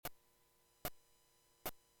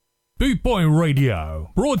Boot Boy Radio,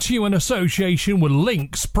 brought to you in association with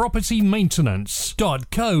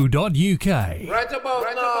linkspropertymaintenance.co.uk. Right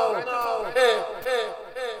about now,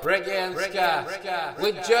 Reggae and Ska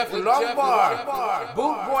with Jeff Lombard,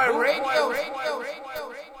 Boot Boy Radio.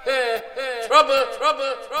 Trouble.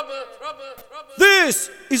 This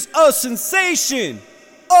is a sensation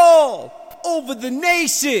all over the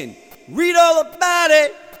nation. Read all about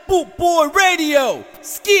it. Boot Boy Radio,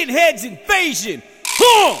 Skinheads Invasion.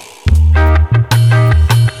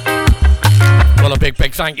 Well, a big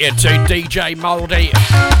thank you to DJ Mouldy.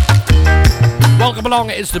 Welcome along,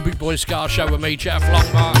 it is the Boot Boy Ska Show with me, Jeff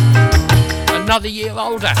Lombard. Another year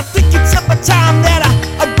older. I think it's about time that I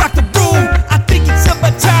rock the room. I think it's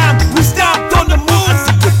about time we stomped on the moon. I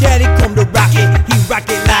see your daddy come to rock it, he rock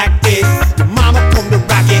it like this. Your mama come to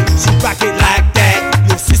rock it, she rock it like that.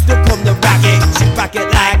 Your sister come to rock it, she rock it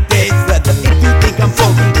like this. Whether if you think I'm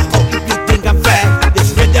funky or if you think I'm fat,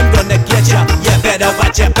 this rhythm gonna get ya, you better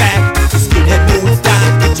watch your back. Skinhead moon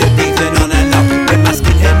style, get your dancing on and off. With my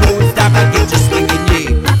skinhead moon style, I get you swinging,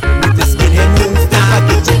 yeah. With the skinhead moon style, I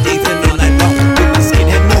get you dancing on and off. With my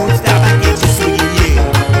skinhead moon style, I get you swinging, yeah.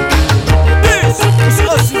 This is a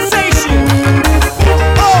sensation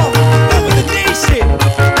all over the nation.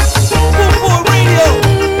 Boot Boy Radio,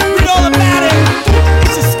 read all about it.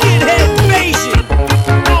 It's a skinhead invasion.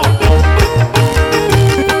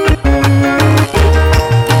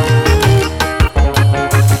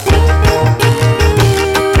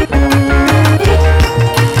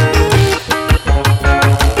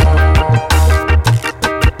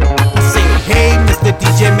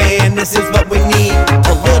 This is what we need.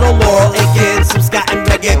 A little Laurel Aitken, some Scott and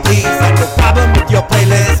reggae, please. Had no problem with your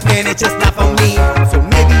playlist, man, it's just not for me. So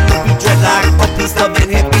maybe you be dreadlock or peace loving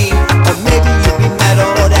hippie, or maybe you be metal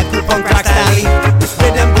or that cool punk rock style. This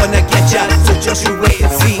rhythm gonna get ya, so just you wait and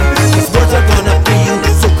see. These words are gonna free you,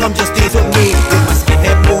 so come just dance with me. With my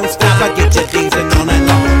skinhead moon stop, I get you dancing all night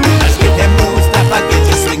long. With my skinhead moon stop, I get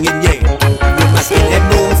you swinging, yeah. With my skinhead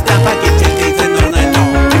moon stop, I get you dancing all night long.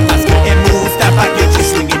 With my skinhead moon stop, I get you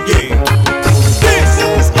swinging, yeah.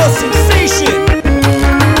 A sensation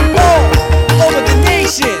all over the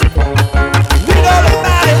nation. Read all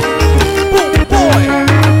about it. Boot Boy,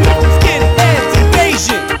 Skinheads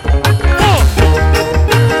Invasion.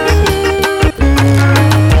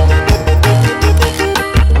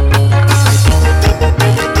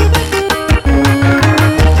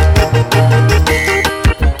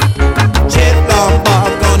 Jeff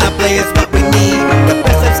Lombard gonna play us what we need. The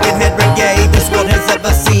best of skinhead reggae this world has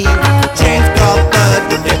ever seen. James Crawford,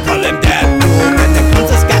 they call him that fool. When it comes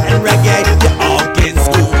to scat and reggae, you all get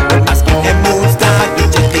schooled. With my skinhead moon style, I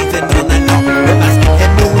get you dancing all night long. With my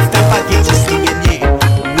skinhead moon style, I get you swinging, yeah.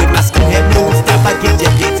 With my skinhead moon style, I get you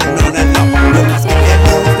dancing all night long. With my skinhead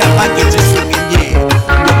moon style, I get you swinging, yeah.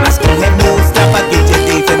 With my skinhead moon style, I get you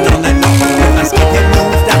dancing all night long. With my skinhead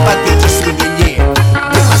moon style, I get you swinging, yeah.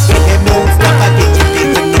 With my skinhead moon style, I get you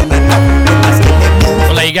dancing all night long. With my skinhead moon.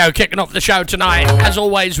 Well, there you go, kicking off the show tonight, as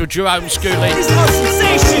always with Jerome Schooley. It's a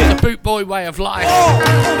sensation. The Boot Boy way of life. All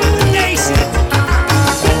over the nation.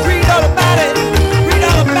 Read all about it. Read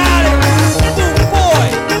all about it. Boot Boy,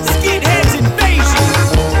 Skinheads Invasion.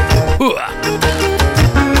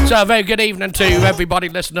 So a very good evening to everybody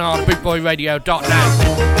listening on bootboyradio.net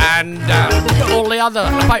and all the other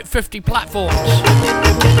about 50 platforms.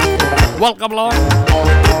 Welcome along.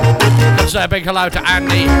 And say a big hello to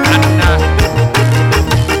Andy and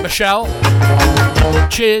Michelle.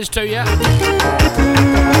 Cheers to you.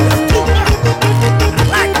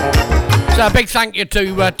 So a big thank you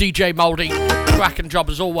to DJ Mouldy. Cracking job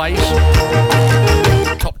as always.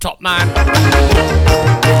 Top man.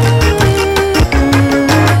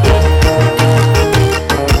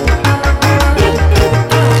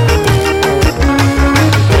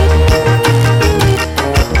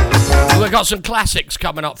 We've got some classics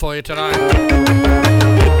coming up for you tonight,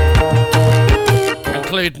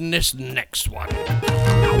 including this next one.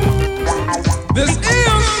 This is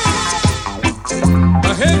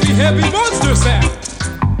a heavy monster sound.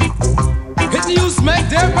 Hitting you smack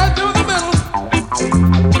dab right through the middle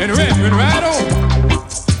and ripping right on.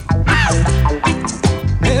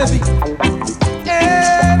 Heavy, heavy,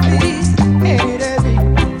 heavy, heavy,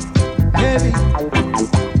 heavy,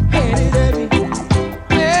 heavy, heavy,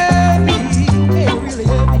 heavy, really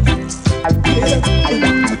heavy. Get up,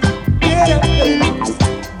 get up, baby.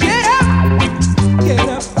 Get up, get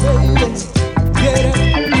up, baby.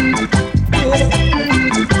 Get up,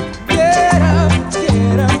 get up, get up,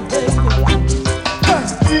 get up, baby.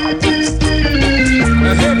 A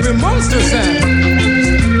heavy monster sound.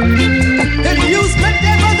 If you smack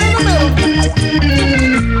that mother in the middle,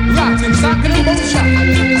 rockin', sockin' and both shot.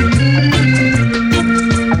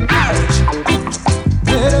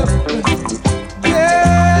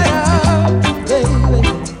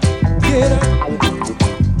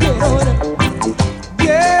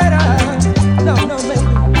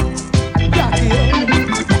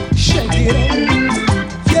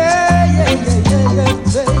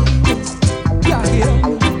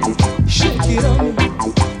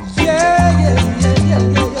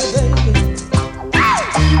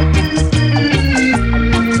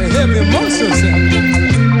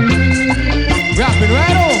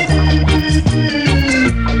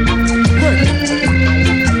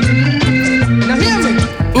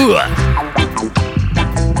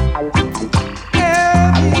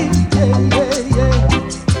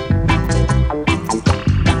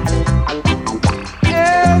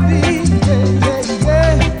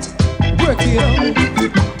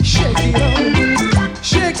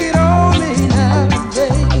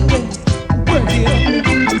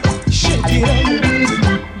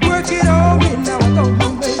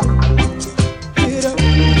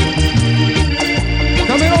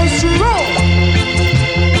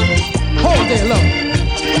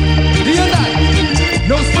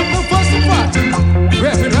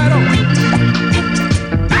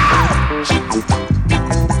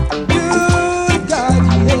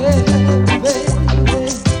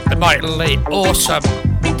 awesome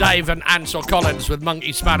Dave and Ansel Collins with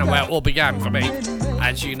Monkey Spanner, where it all began for me,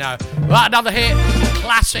 as you know. Right, another hit,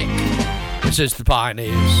 classic. This is The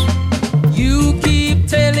Pioneers. You keep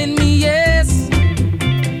telling me yes,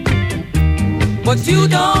 but you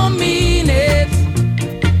don't mean it.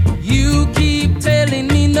 You keep telling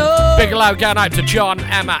me no. Big hello going out to John,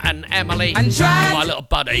 Emma and Emily, and my little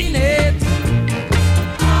buddy. You're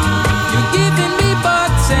giving me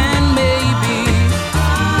buts and maybe.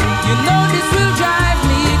 You know this will drive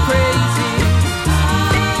me crazy.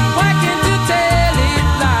 Why can't you tell it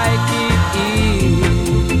like it is?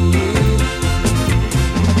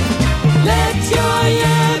 Let your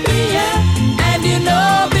yeah be yeah, and you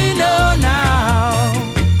know be no now,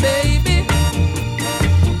 baby.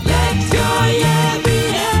 Let your yeah be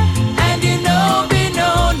yeah, and you know be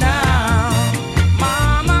no now,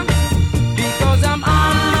 mama. Because I'm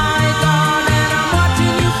on my guard and I'm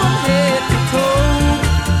watching you from head to toe.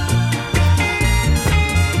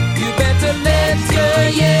 You better let your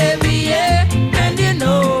yeah be yeah, and you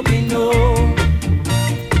know be no.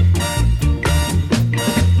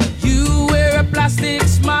 You wear a plastic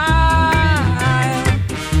smile,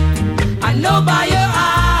 I know by your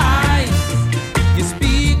eyes. You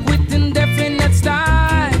speak with indefinite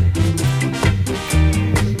style.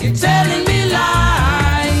 You're telling me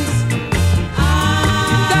lies.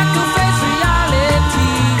 You've got to face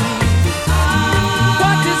reality.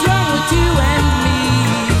 What is wrong with you and me?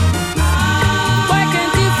 Why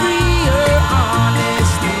can't you free your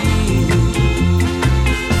honesty?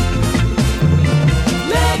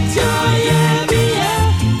 Let your yeah be yeah,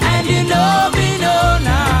 and you know be no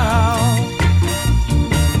now.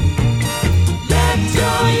 Let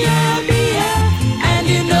your yeah be yeah, and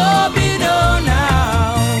you know be no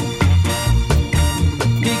now.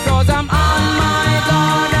 Because I'm on my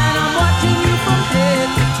guard and I'm watching you from head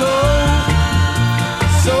to toe.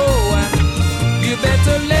 So you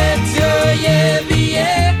better let your yeah be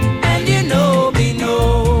yeah, and you know be no.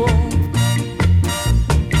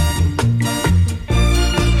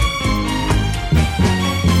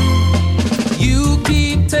 You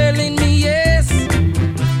keep telling me yes,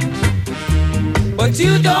 but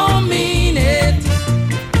you don't mean it.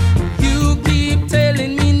 You keep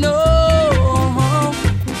telling me no,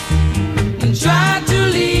 and try to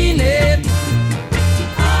lean it.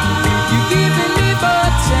 You giving me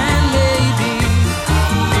buts and maybe.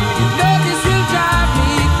 You know this will drive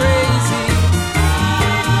me crazy.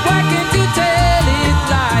 Why can't you tell it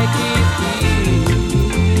like it is?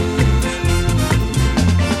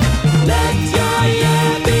 Let your yeah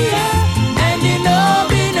be yeah, and you know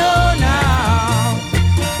be no now.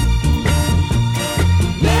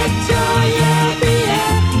 Let your yeah be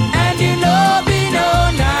yeah, and you know be no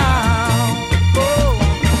now. Oh,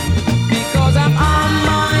 because I'm on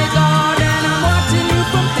my guard and I'm watching you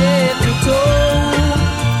from head to toe.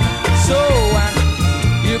 So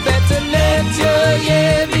you better let your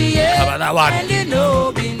yeah be yeah, How about that one? and you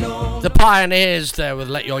know be no. The Pioneers there with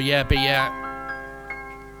Let Your Yeah Be Yeah.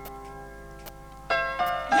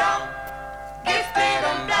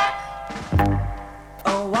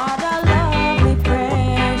 Oh, what a lovely,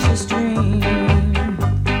 precious dream.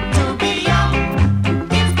 To be young,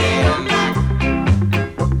 gifted and black.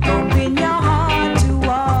 Open your heart to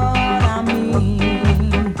what I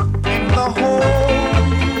mean. The whole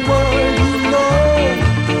world, you know,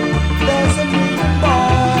 there's a million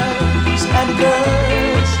boys and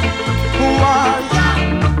girls who are young,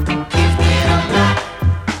 Gifted and black.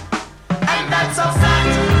 And that's a fact.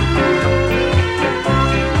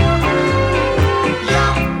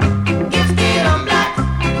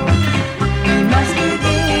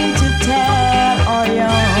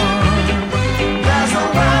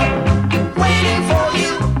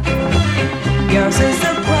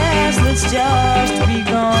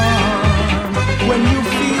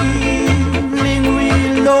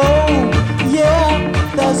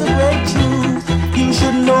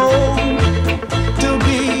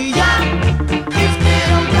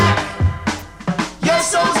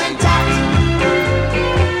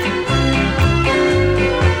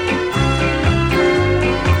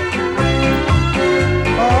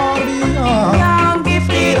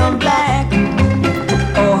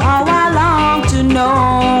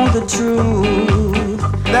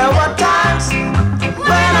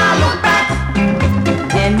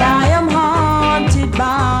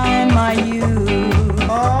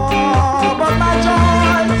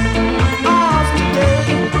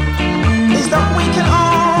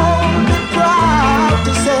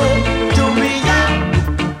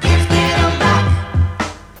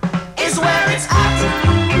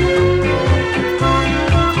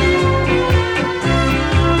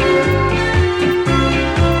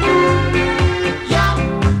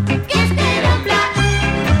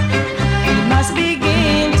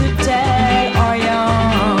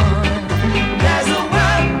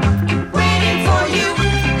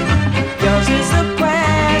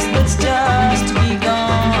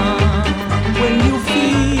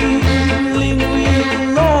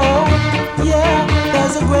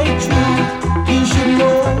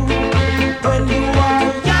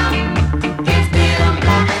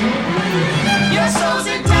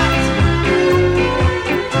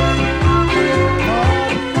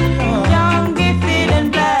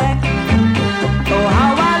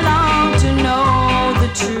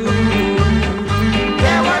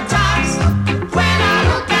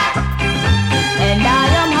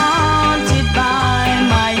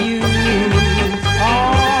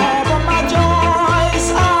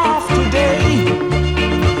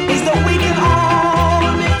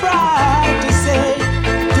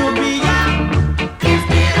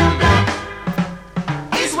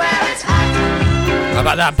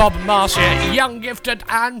 How about that? Bob and Marcy, Young, Gifted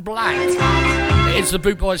and Black. It's the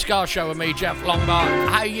Boot Boy Ska Show with me, Jeff Longbar.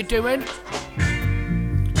 How you doing?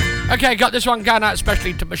 Okay, got this one going out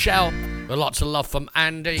especially to Michelle, with lots of love from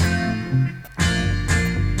Andy.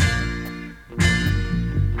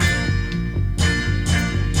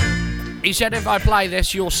 He said if I play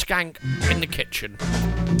this, you'll skank in the kitchen.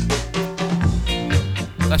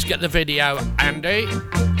 Let's get the video, Andy.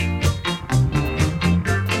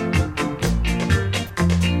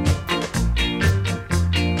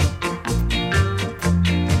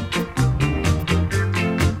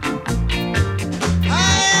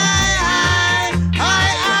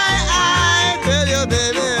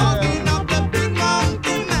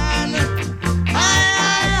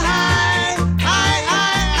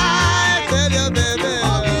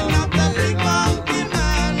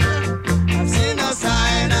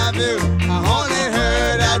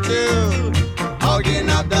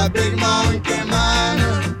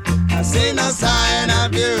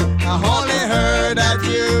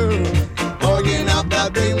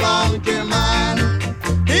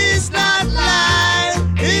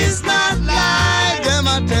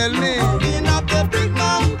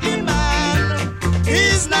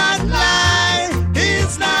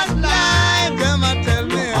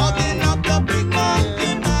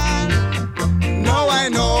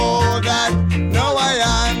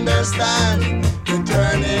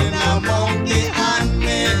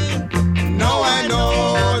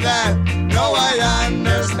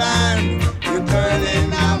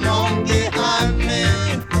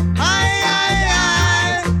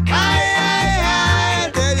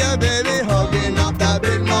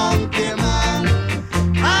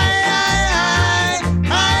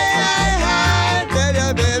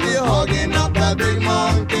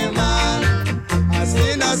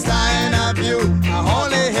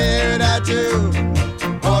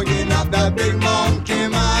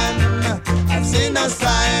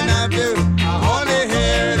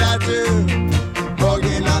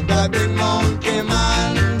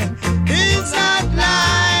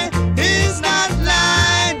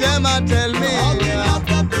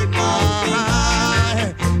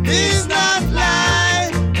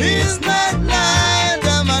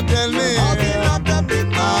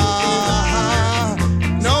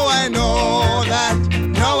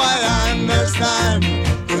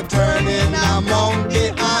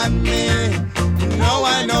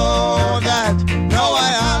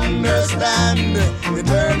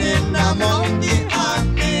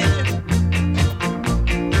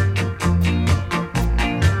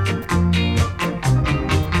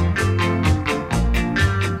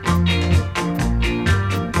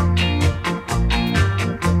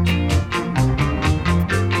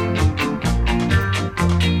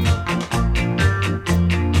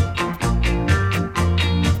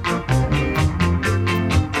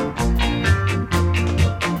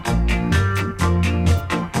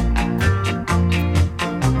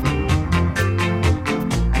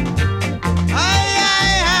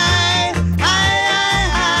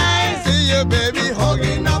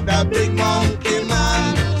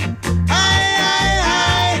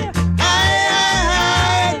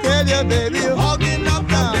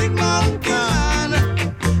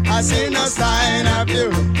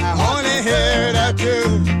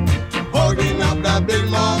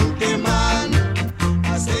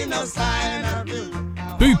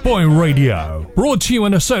 Boot Boy Radio, brought to you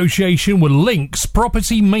in association with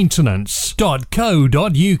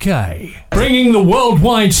linkspropertymaintenance.co.uk. Bringing the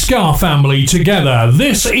worldwide ska family together,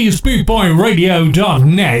 this is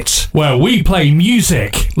bootboyradio.net, where we play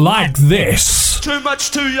music like this. Too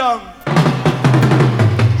much too young.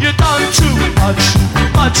 You done too much,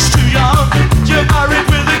 much too young. You're married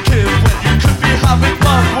with a kid when you could be having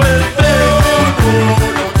fun with it.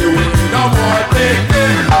 Don't do it no more, baby.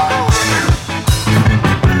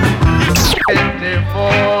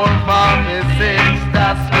 5446,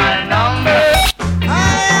 that's my number.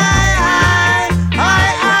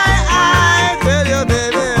 Tell you,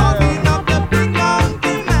 baby.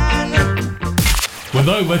 With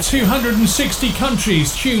over 260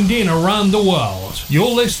 countries tuned in around the world, you're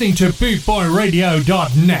listening to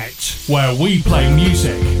bootboyradio.net, where we play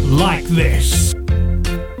music like this.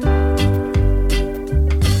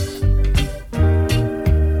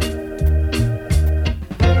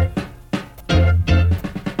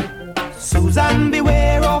 Susan,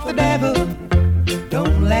 beware of the devil.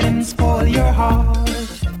 Don't let him spoil your heart.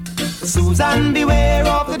 Susan, beware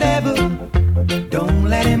of the devil. Don't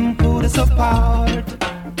let him put us apart.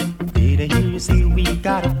 Did I hear you say we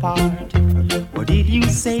got apart? Or did you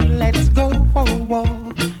say let's go for a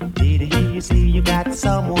walk? Did I hear you say you got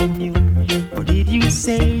someone new? Or did you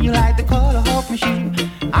say you like the color of my shoe?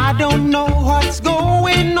 what's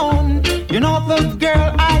going on. You're not the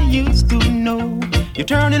girl I used to know. You're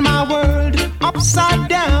turning my world upside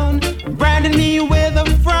down, branding me with a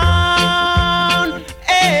frown.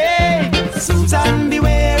 Hey, Susan,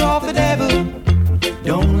 beware of the devil.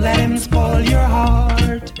 Don't let him spoil your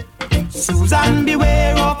heart. Susan,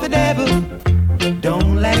 beware of the devil.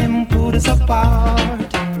 Don't let him put us apart.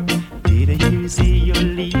 Did I hear you say you're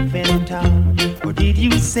leaving town? Or did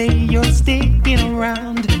you say you're sticking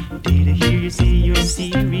around? Did I hear you say you're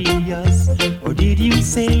serious? Or did you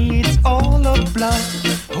say it's all a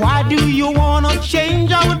bluff? Why do you wanna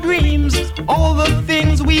change our dreams? All the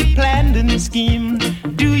things we planned and schemed.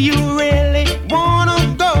 Do you really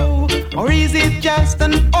wanna go? Or is it just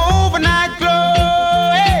an overnight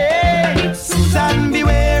glow? Hey, Susan,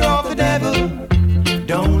 beware of the devil.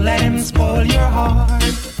 Don't let him spoil your heart.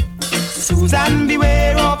 Susan,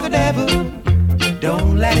 beware of the devil.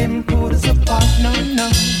 Don't let him put us apart, no, no.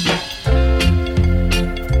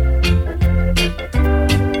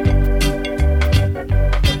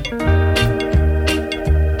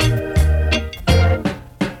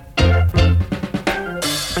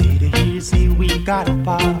 Did you say we got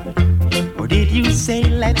apart? Or did you say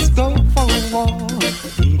let's go for a walk?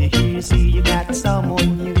 Did you say you got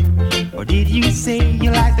someone new? Or did you say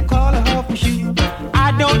you like the color of my shoe?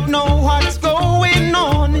 I don't know what's going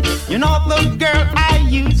on. You're not the girl I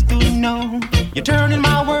used to know. You're turning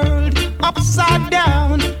my world upside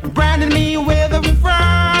down, branding me with a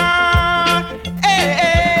frown. Hey,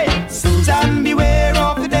 hey, Susan, beware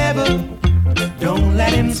of the devil. Don't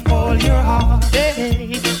let him spoil your heart.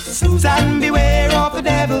 Hey, Susan, beware of the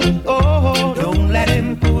devil. Oh, don't let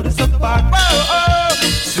him put us apart. Whoa, oh,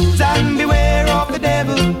 Susan, beware of the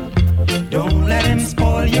devil. Don't let him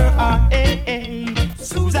spoil your heart. Hey, hey,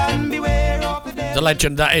 Susan, beware of the devil. The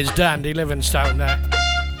legend that is Dandy Livingstone there.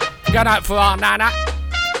 Going out for our Nana.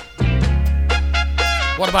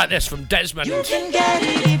 What about this from Desmond? You can get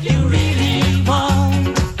it if you really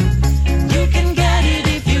want. You can get it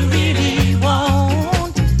if you really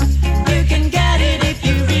want. You can get it if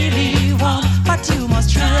you really want. But you must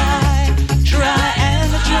try, try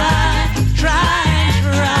and try, try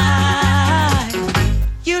and try.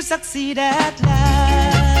 You succeed at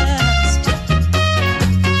last.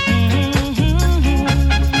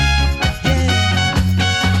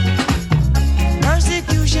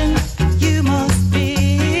 Persecution you must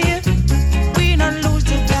fear. We not lose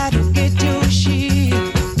the battle, get your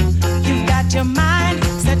shield. You've got your mind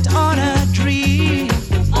set on a dream.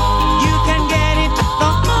 You can get it, the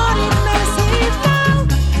heart it may seem now.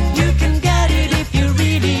 You can get it if you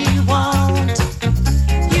really want.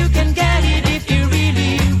 You can get it if you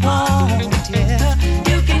really want, yeah.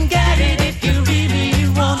 You can get it if you really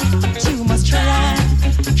want. But you must try,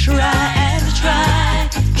 try and try,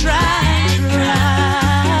 try and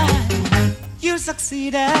try. You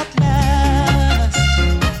succeed at last.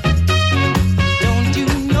 Don't you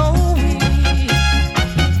know it?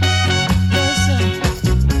 Listen,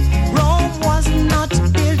 Rome was not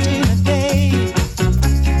built in a day.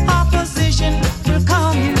 Opposition will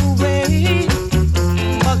come your way.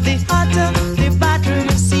 But the hotter the battle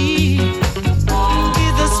you see,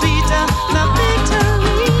 the sweeter the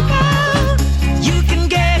victory now. You can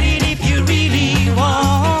get it if you really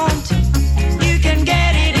want. You can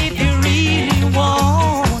get it if you really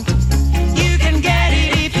want. You can get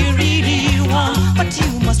it if you really want. But you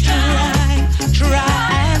must try, try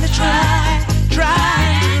and try, try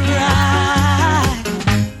and try.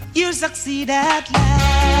 You succeed at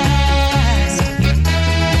last.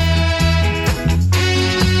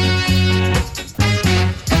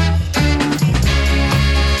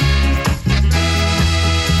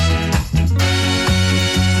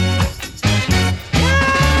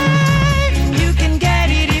 You can get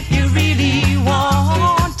it if you really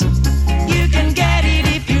want. You can get it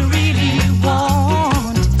if you really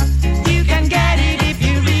want. You can get it if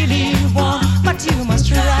you really want. But you must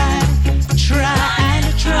try, try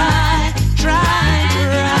and try, try and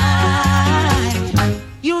try.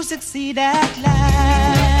 You succeed at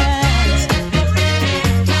last.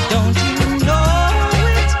 Don't you know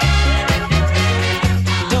it?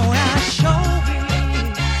 Don't I show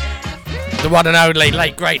it? The one and only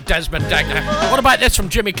late great Desmond Degner. What about this from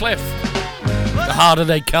Jimmy Cliff? The harder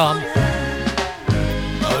they come.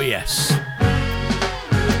 Oh yes.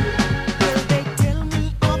 They tell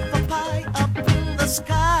me of a pie up in the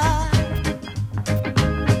sky,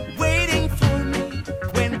 waiting for me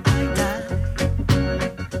when I die.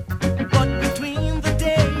 But between the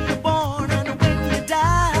day you're born and when you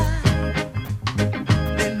die,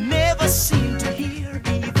 they never seem to hear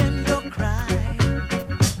even your cry.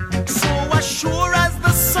 So as sure as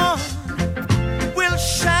the sun will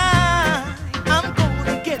shine, I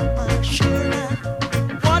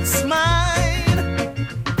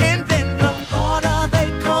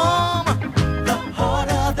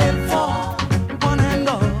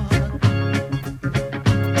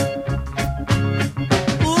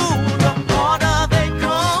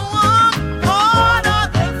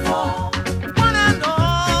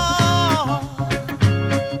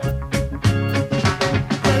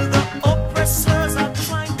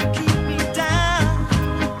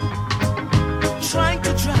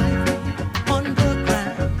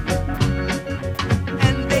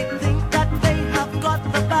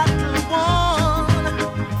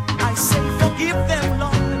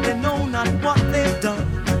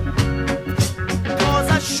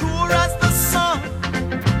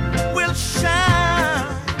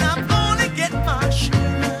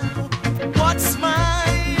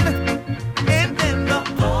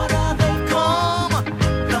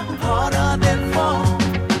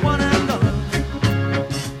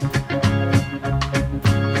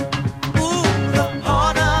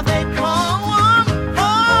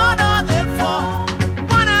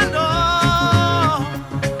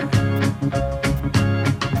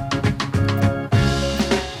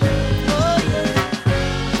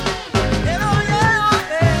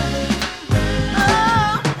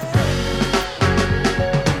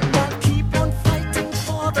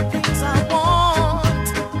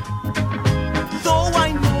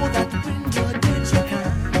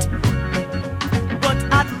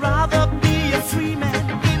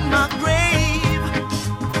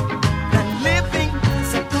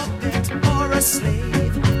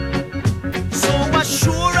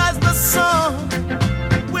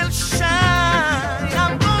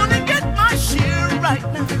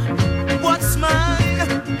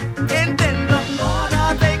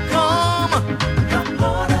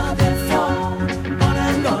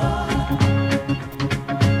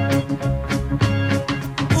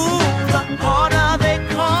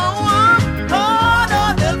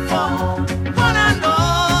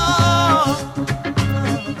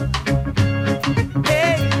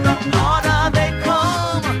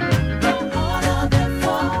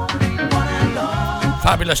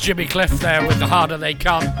Fabulous Jimmy Cliff there with The Harder They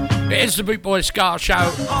Come. It is the Boot Boy Ska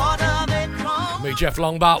Show. Me, Jeff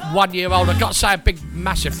Longbar, 1 year old. I've got to say a big,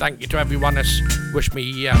 massive thank you to everyone that's wished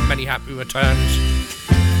me many happy returns.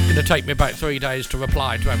 It's going to take me about 3 days to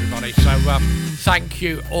reply to everybody, so thank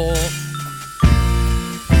you all.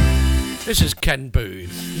 This is Ken Boone.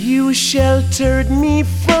 You sheltered me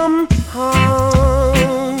from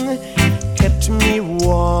harm, kept me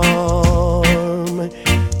warm,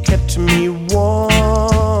 kept me warm.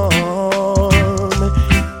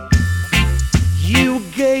 You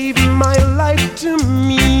gave my life to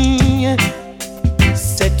me,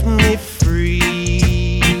 set me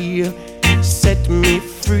free, set me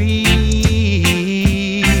free.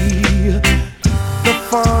 The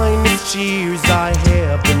finest years I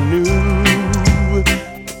ever knew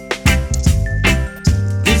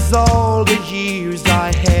is all the years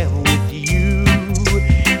I have with you,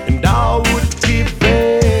 and I would give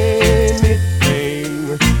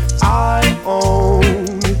anything I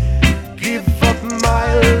own, give up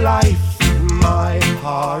my life, my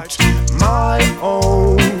heart, my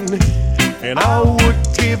own, and I would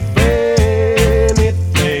give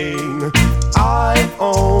anything I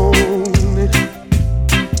own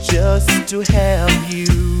just to have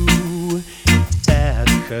you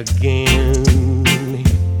back again.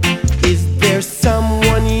 Is there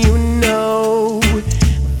someone you know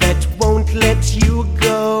that won't let you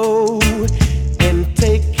go, and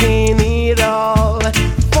taking it all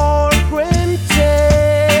for granted?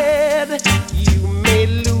 You may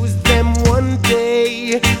lose them one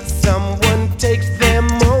day, someone takes them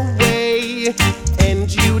away,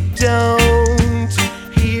 and you don't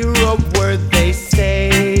hear a word they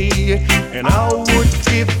say, and I would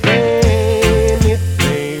give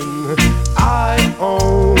anything I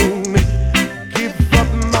own, give up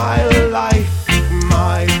my life,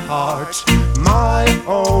 my heart, my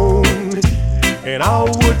own, and I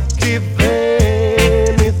would give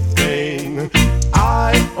anything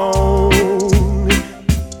I own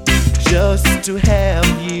just to have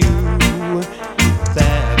you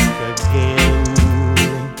back again,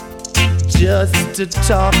 just to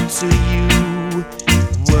talk to you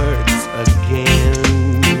words again.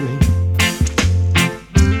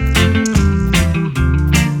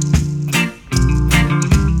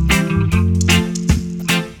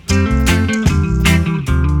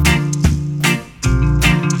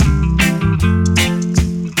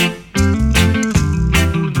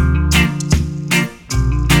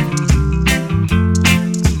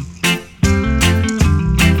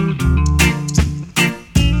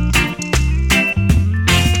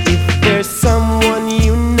 There's someone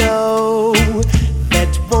you know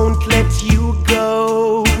that won't let you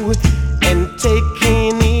go, and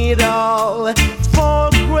taking it all for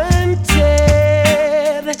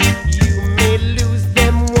granted. You may lose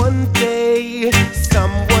them one day,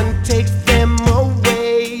 someone takes them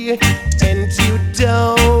away, and you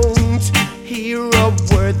don't hear a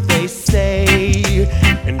word they say,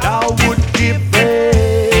 and I would give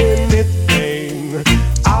anything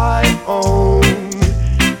I own,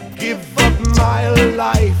 give up my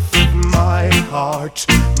life, my heart,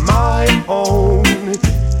 my own,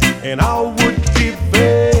 and I would give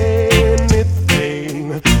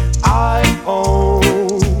anything I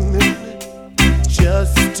own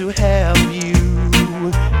just to have you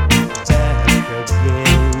back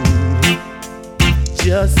again,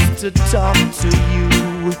 just to talk to you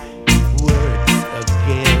words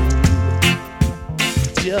again,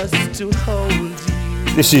 just to hold you.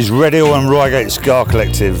 This is Red Hill and Reigate Ska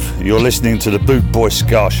Collective. You're listening to the Boot Boy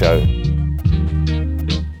Ska Show.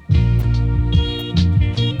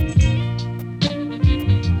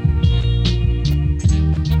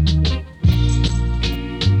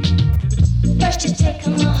 First you take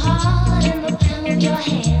my heart in the palm of your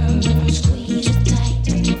hand and you squeeze it tight.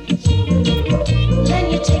 Then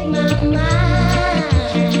you take my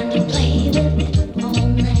mind and play with it all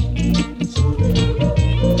night.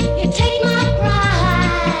 You take my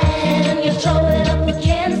pride and you throw it up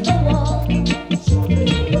against the wall.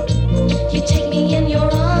 You take me in your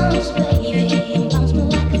arms, baby, and bounce me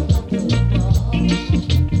like a bubble ball.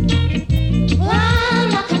 Well, I'm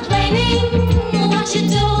not complaining what you're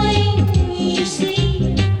doing, you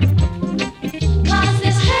see, 'cause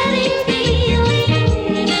this head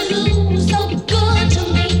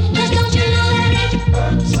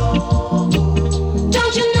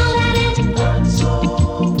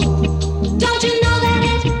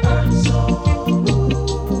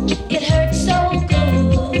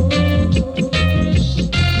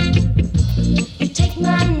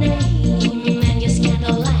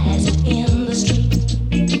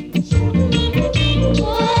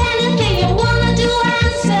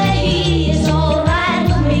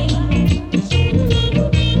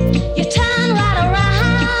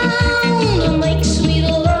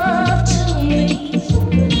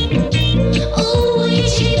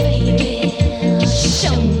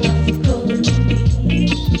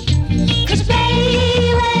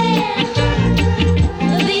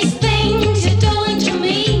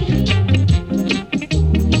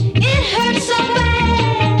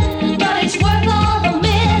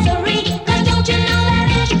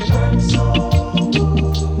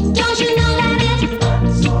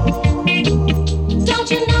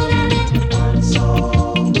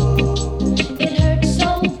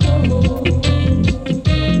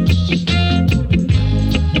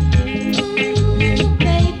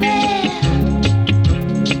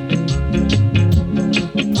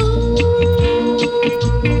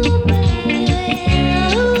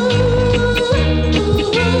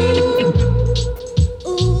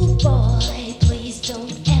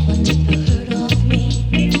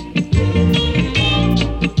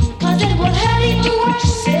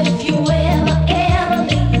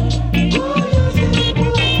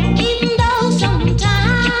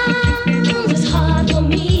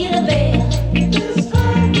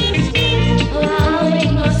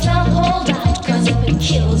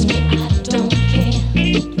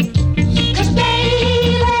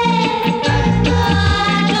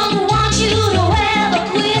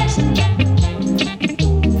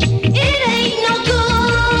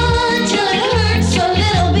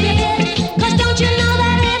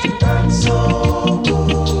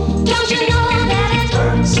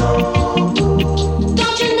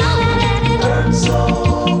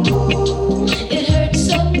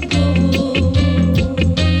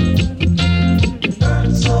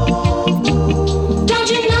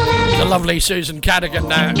lovely Susan Cadigan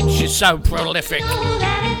there. She's so prolific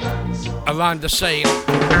around the scene.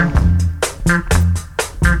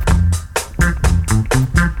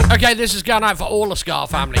 Okay, this is going out for all the Scar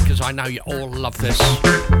family because I know you all love this.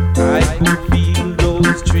 I could feel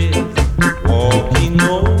those trees walking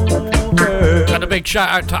over. And a big shout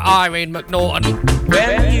out to Irene McNaughton.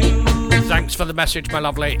 When you Thanks for the message, my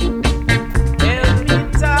lovely. held me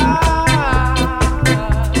tight.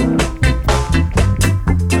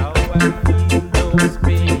 Now I feel those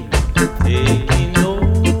pains taking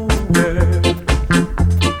over.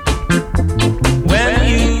 When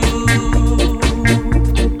you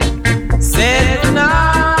said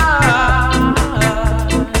goodnight,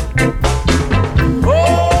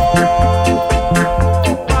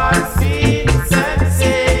 oh, what sweet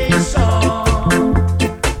sensation.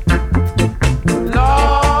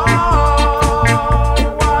 Lord,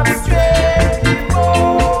 what strange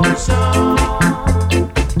emotion.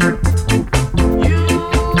 You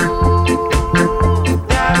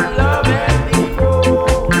got love and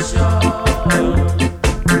devotion,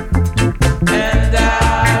 and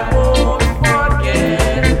I won't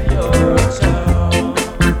forget your charm.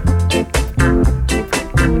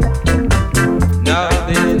 Now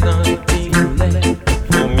there's nothing left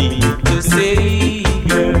for me to say,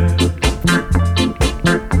 girl,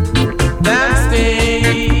 than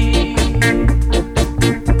stay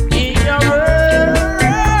in your world.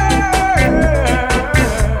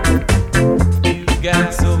 You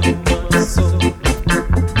got so much soul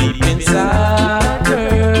deep inside,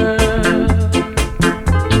 girl,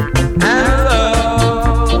 and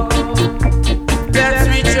love that's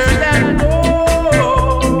richer than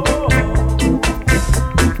gold.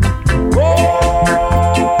 Oh,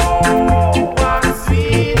 what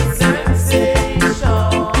sweet sensation.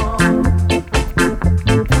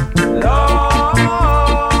 Lord,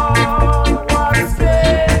 what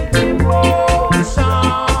strange emotion.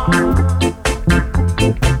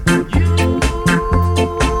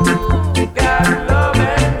 You got love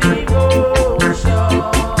and devotion,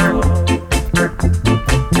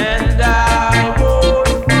 and I won't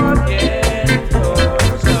forget your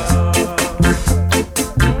charm.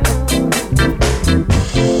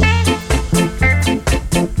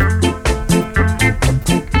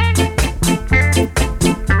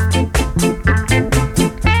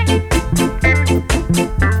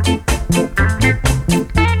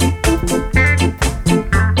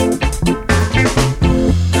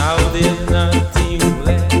 Now there's nothing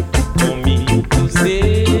left for me to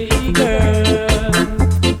say, girl,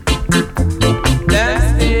 than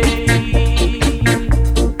stay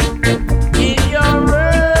in your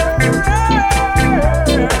world.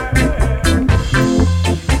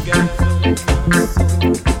 You got so much soul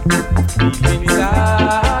deep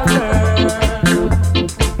inside, girl,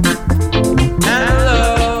 and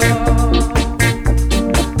love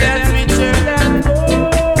that's richer than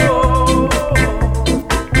gold.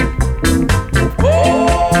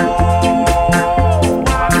 Oh,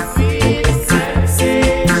 what sweet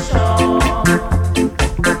sensation.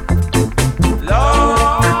 Lord,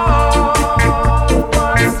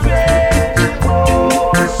 what strange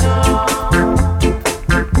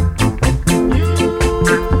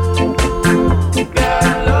emotion. You got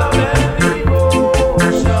love and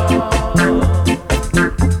devotion,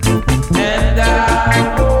 and I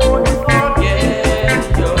won't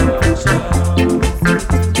forget your charm.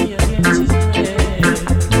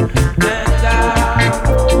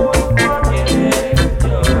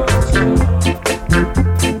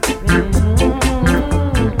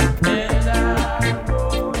 And I won't forget your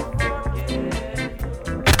charm.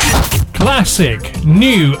 Classic,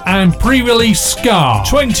 new and pre-release ska.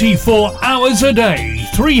 24 hours a day,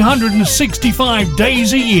 365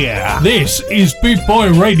 days a year. This is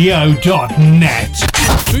BootboyRadio.net.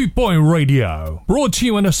 Bootboy Radio, brought to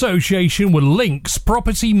you in association with Links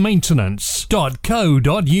Property Maintenance.co.uk.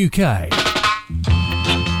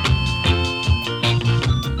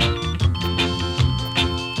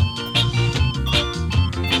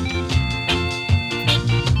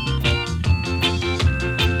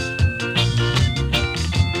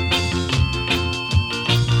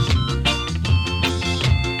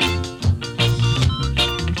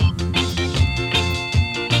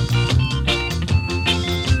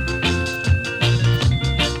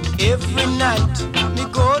 Every night me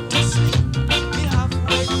go to sleep, me have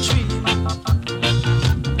wet dream.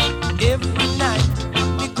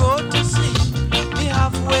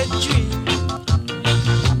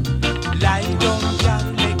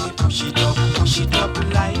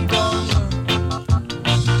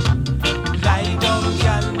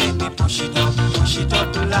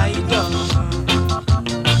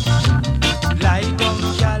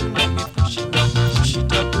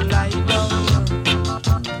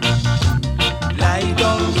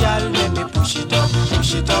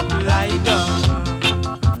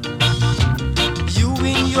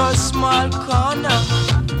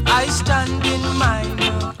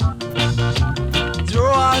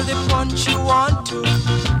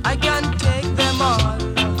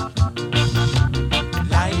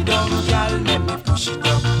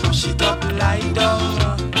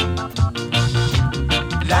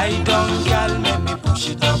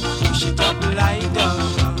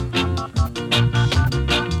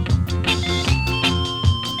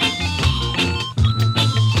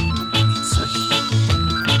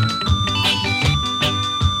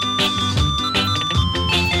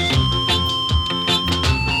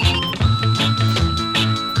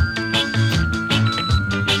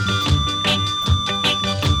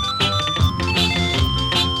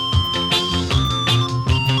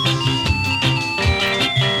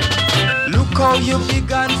 You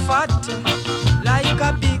big and fat, like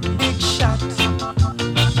a big, big shot.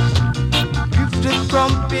 Give the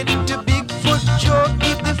trumpet to Bigfoot Joe,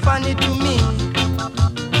 give the funny to me.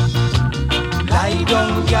 Lie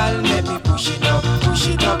down, girl, let me push it up,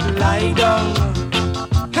 lie down.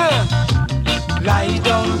 Huh. Lie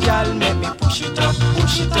down, girl, let me push it up,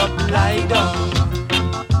 lie down.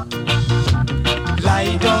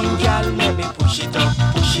 Lie down, girl, let me push it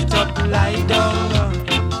up, lie down.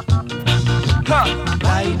 Huh.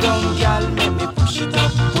 Lie down, girl, let me push it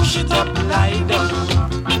up, lie down.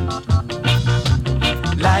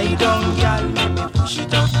 Lie down, girl, let me push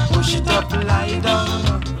it up, lie down.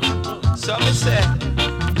 So me say,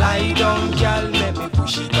 lie down, girl, let me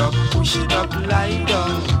push it up, lie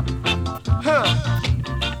down. Huh.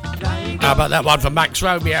 How about that one from Max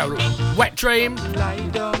Romeo? Wet Dream. Lie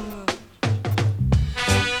down.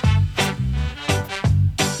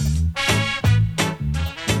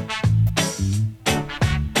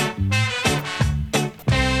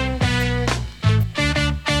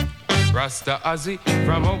 Rasta Ozzy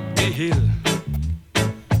from up the hill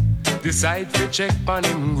decide to check on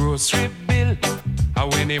him grocery bill.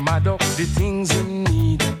 And when him add up the things him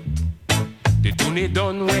need, the tune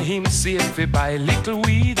done where him save fi buy little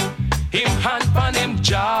weed. Him hand pan him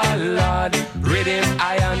jaw, lord, read him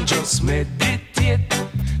iron, just meditate.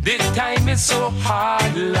 The time is so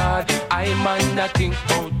hard, lord, I man that think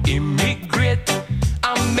about immigrate.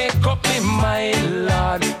 I make up my mind,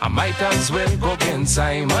 lord, I might as well go against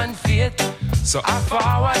Simon Fate. So I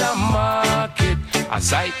forward the market, I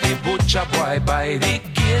sight the butcher boy by the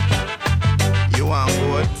gate. You want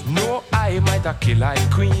what? No, I might a kill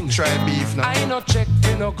like queen. Try beef now. I no check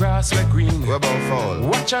for no grass where green. What about fowl?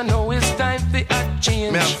 Watch I know it's time for a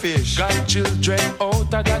change. Me and fish. Got children out of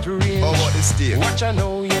that range. How about the steak? Watch I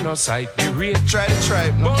know you no sight the rate. Try the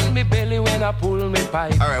tribe now. Burn me belly when I pull me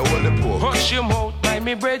pipe. Alright, hold the pork. Hush your mouth by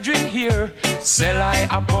me brethren here. Sell I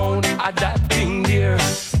a pound of that thing there.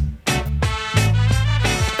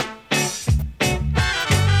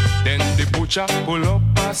 Then the butcher pull up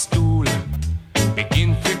a stool,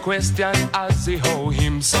 begin to question as he how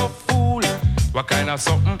him so fool. What kind of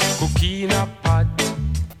something cookie in a pot?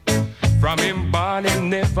 From him born him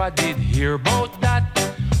never did hear about that.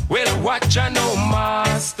 Well, watch I know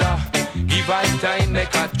master, give I time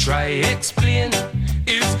make I try explain.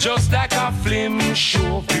 It's just like a film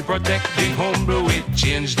show, we protect the humble, we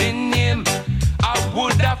change the name. I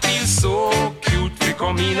would have feel so cute to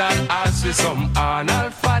come in and ask for some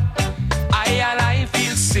anal fat. I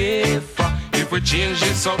feel safer if we change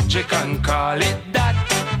the subject and call it that.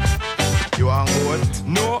 You want what?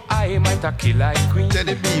 No, I might a kill like queen. Tell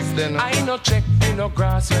the beef then. I no check for no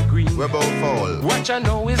grass or green. What about fowl? Watch I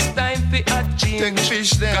know it's time for a change. Take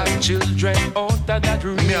fish then. Got children out of that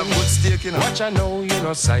room. Me a good steak in. Watch I know you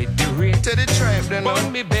no sight the rate. Tell the tribe then.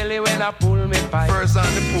 Burn me belly when I pull me pipe. First on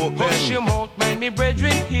the pork then. Hush your mouth, mind me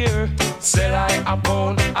brethren here. Sell I a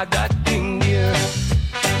pound of that thing here.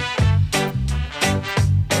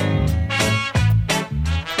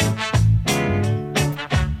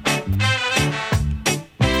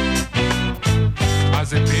 As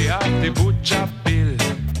they pay off the butcher bill,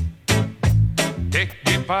 take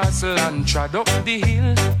the parcel and trod up the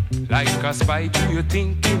hill. Like a spy do you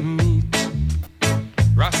think you meet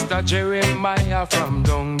Rasta Jeremiah from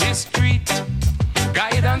down the street.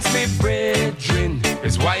 Guidance me brethren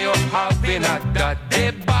is why you're having a that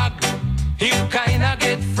day bag. Him kinda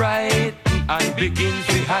get frightened and begin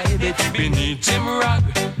to hide it beneath him rag.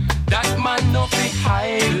 That man no fi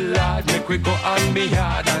hide, lad. Make we go on me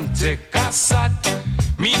yard and take a shot.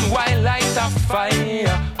 Meanwhile light a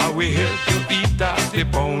fire, I will help you eat off the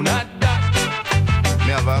pound of that.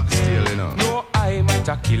 Me have a steal, you know. No, I might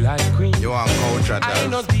a kill like queen. You want couch at that? I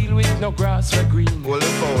no deal with no grass or green. Hold the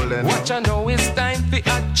fowl then. Watch I know it's time for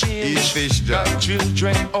a change. Eat fish, Jack. Got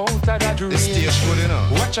children out of that range. The steak good, you know.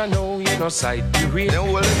 Watch I know you no sight the rate. Then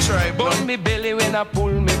hold the tribe Burn now. me belly when I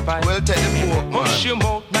pull me pipe. Well, take the pork, man. Hush your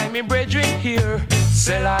mouth, by me brethren here.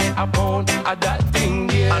 Sell I a pound of that thing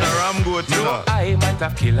there. And a ram goat, you No, know. I might a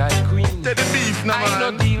kill like queen. Take the beef now, I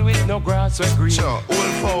man. no deal with no grass or green. Sure,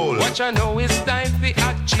 hold fowl. Watch I know it's time for a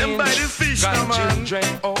change. Then buy the fish Got now, man. children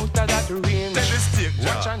out of that range. Take the steak,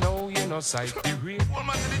 Watch Jack. I know you no sight the rate. Hold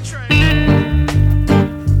man to the train.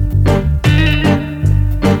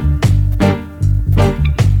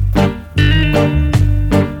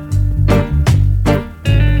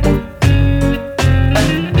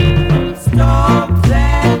 Stop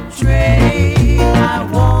that train, I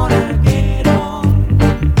wanna get on.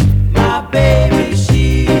 My baby,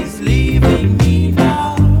 she's leaving me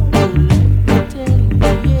now.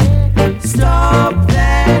 Stop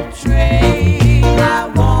that train, I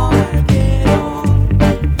wanna get on.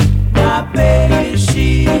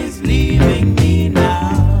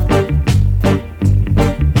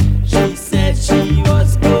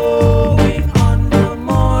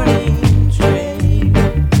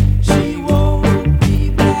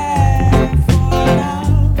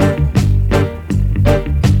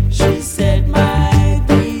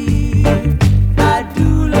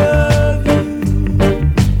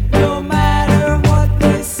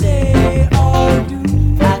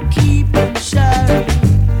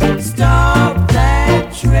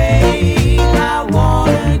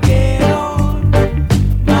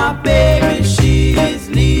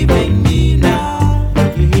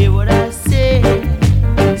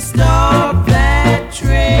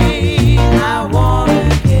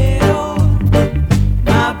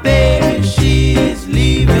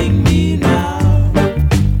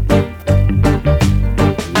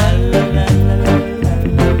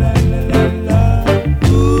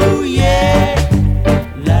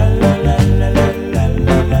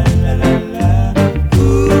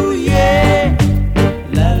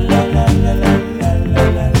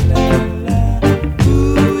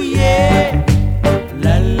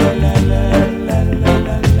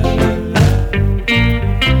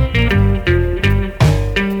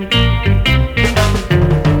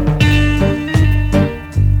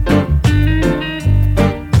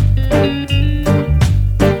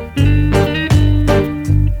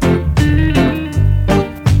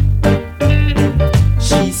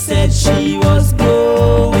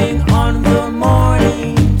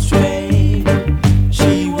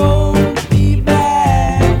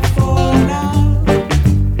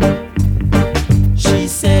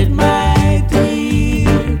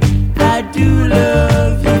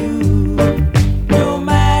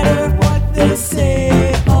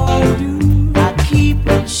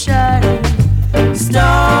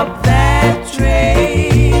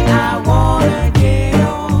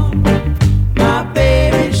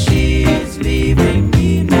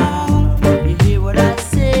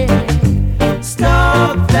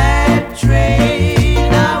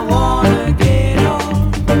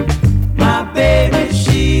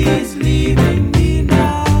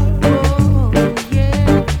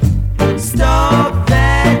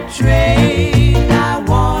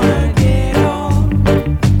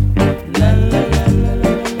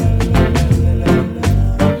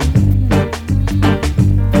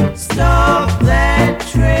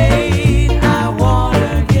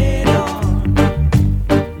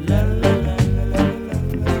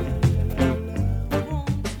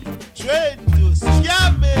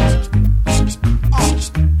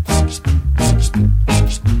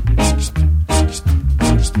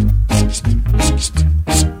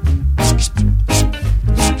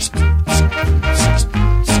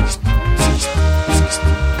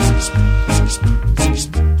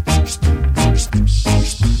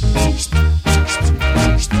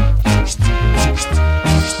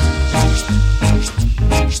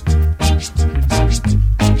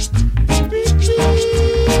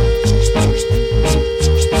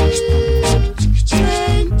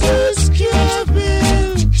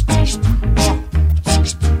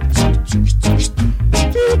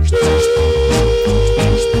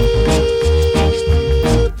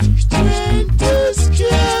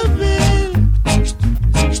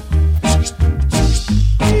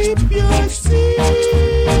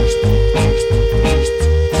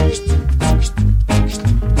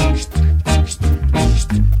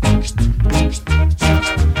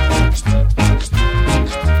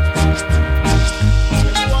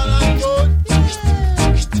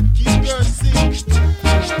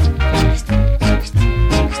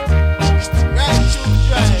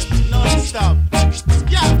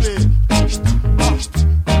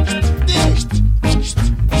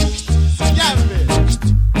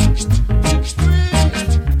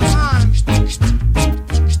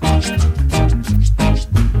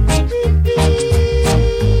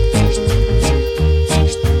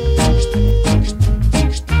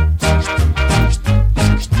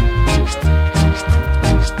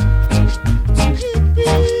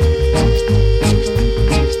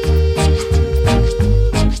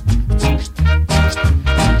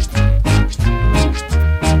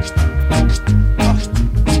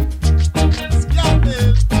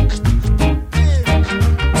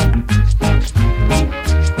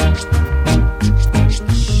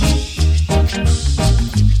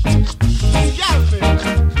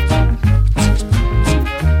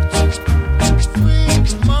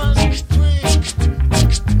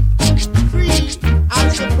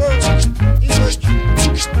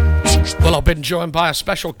 Well, I've been joined by a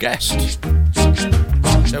special guest.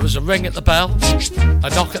 There was a ring at the bell, a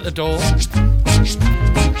knock at the door,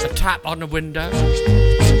 a tap on the window.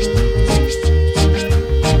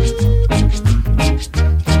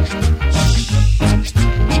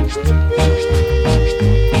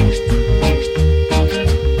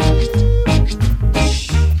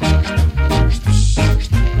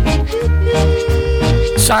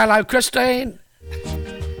 Say hello, Christine.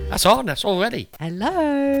 That's on, that's already.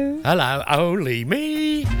 Hello. Hello, only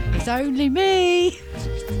me. It's only me.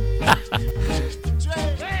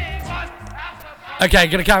 Okay,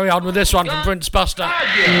 gonna carry on with this one from Prince Buster.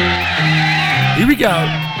 Here we go.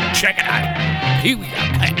 Check it out. Here we go.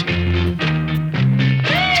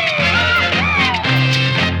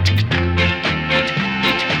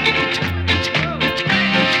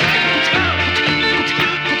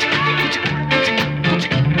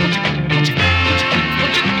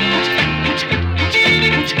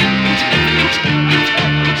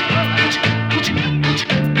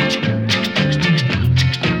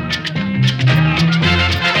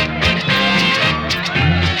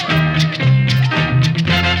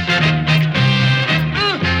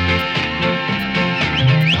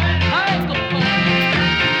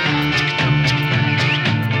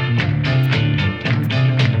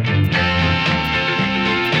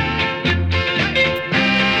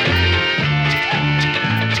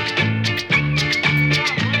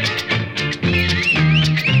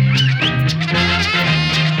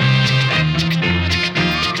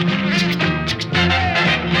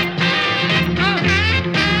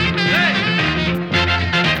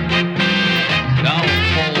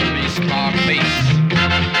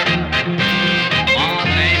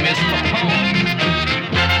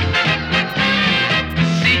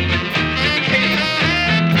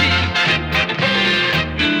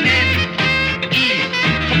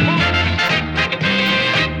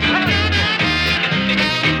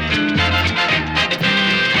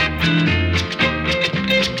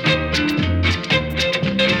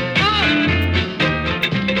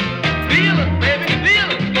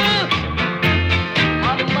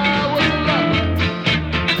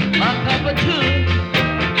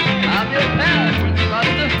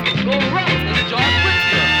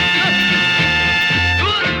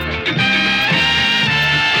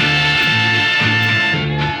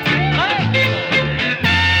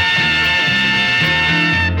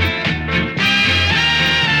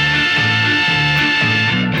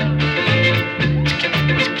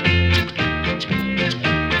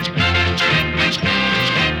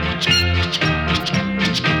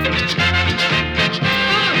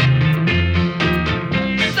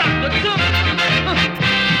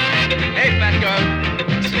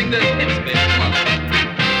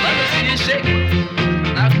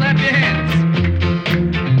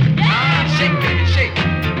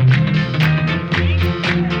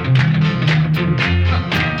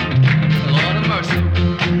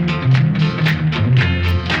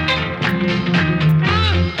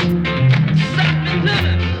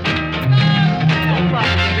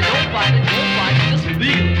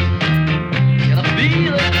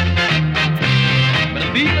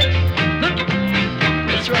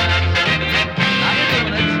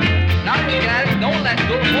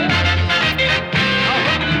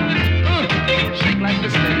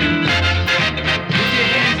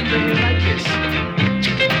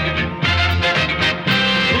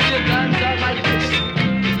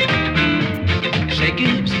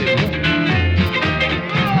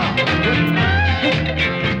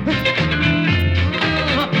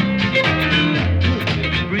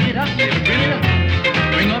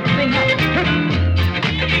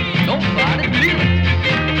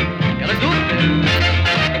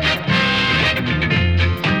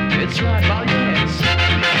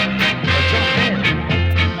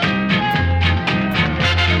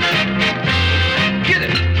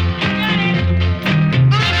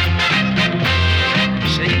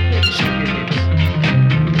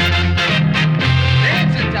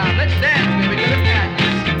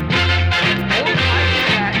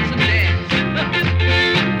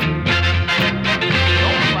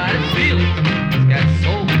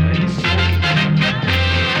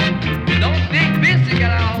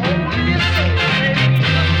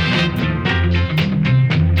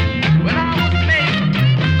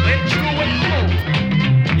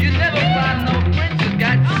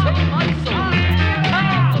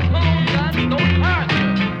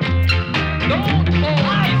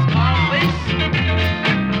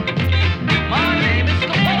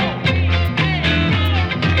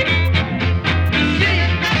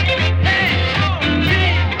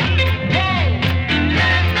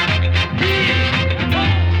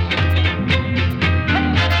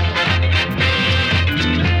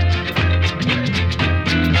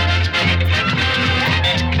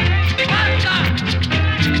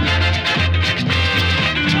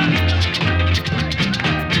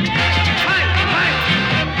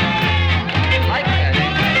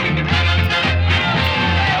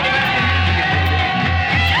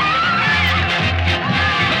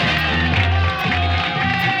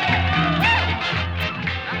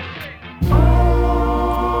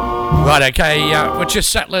 Right, okay, we're just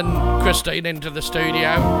settling Christine into the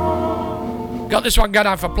studio. Got this one going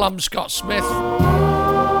on for Plum Scott Smith.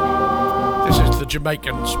 This is the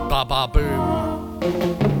Jamaicans, Ba Ba Boom.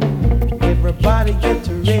 Everybody get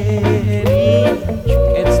ready.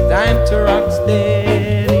 It's time to rock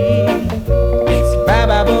steady. It's Ba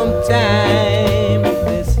Ba Boom time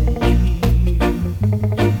this year.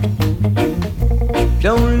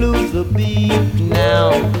 Don't lose the beat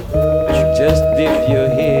now. Just dip your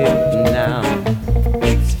head now.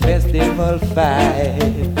 It's Festival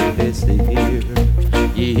 5 this year.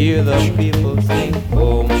 You hear the people sing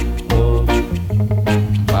boom, boom,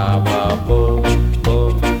 ba ba boom,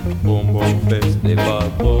 boom, boom, boom, Festival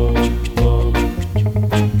boom, boom,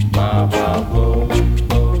 ba ba boom,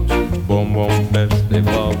 boom, boom, boom,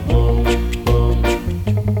 Festival boom, boom,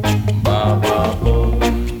 ba ba boom,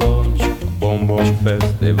 boom, boom, boom,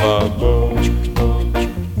 Festival boom.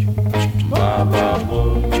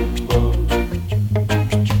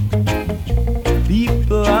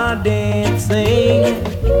 People are dancing,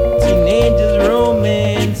 teenagers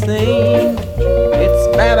romancing. It's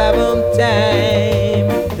Ba Ba Boom time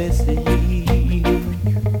this year.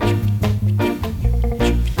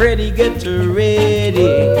 Freddie, get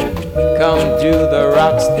ready, come do the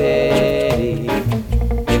rock steady.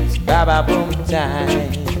 It's Ba Ba Boom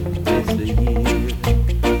time this year.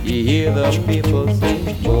 You hear the people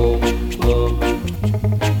sing boom, boom,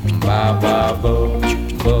 ba ba boom,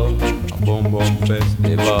 boom, boom, boom,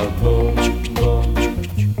 Festival boom, boom,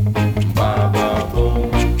 ba ba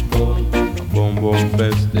boom, boom, boom, boom,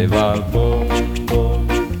 Festival boom, boom,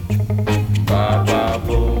 ba ba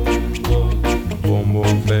boom, boom, boom,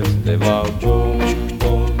 boom, Festival boom,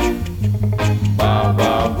 boom, ba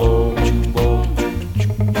ba boom, boom.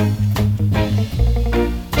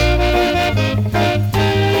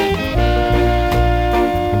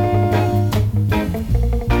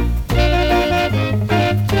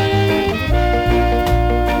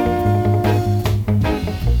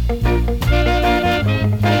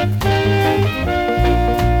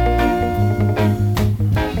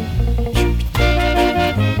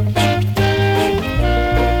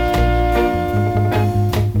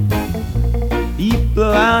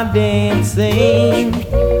 Dancing,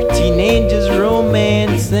 teenagers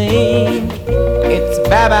romancing. It's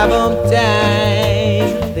Ba Ba Boom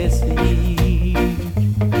time this year.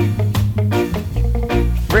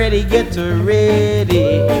 Freddie, get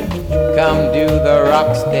ready, come do the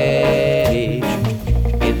rock steady.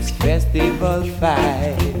 It's Festival 5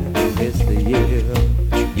 this year.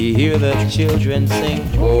 You hear the children sing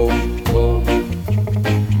boom, boom,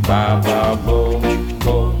 ba ba boom,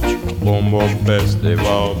 boom. Boom boom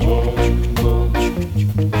Festival boom boom,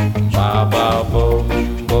 ba ba boom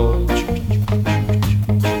boom.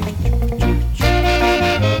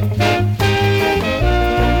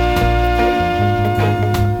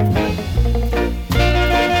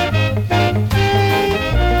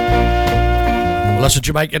 Well, that's a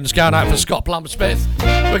Jamaicans going out for Scott Plum Smith.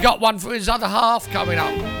 We got one for his other half coming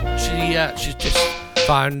up. She's just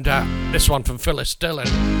found this one from Phyllis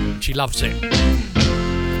Dillon. She loves it.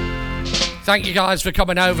 Thank you guys for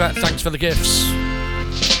coming over. Thanks for the gifts.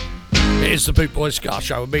 It is the Boot Boy Ska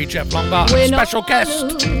Show with me, Jeff Longbar. Special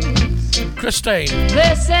guest, Christine.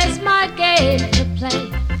 This is my game to play,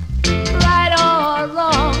 right or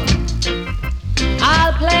wrong.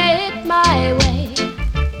 I'll play it my way,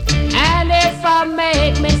 and if I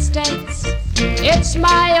make mistakes, it's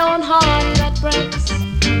my own heart that breaks.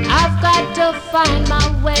 I've got to find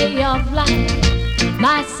my way of life,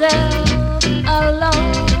 myself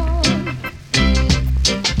alone.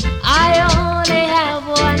 I only have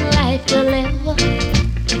one life to live.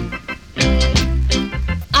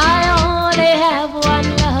 I only have one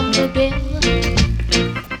love to give.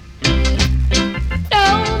 No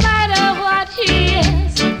matter what he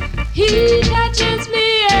is, he touches me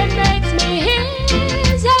and makes me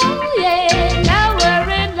his. Oh yeah, now we're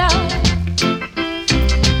in love.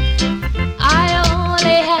 I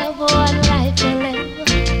only have one life to live,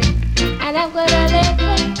 and I'm gonna live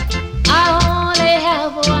it. I only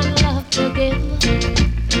have one love to give,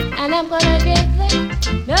 and I'm gonna give it.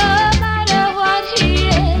 No matter what he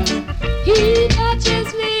is, he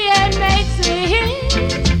touches me and makes me his.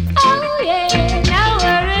 Oh yeah, now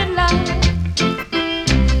we're in love.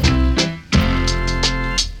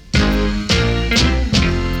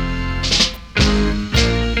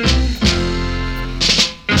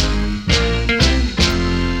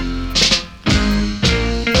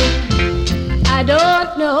 I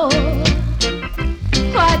don't know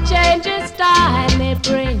what changes time may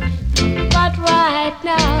bring, but right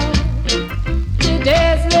now,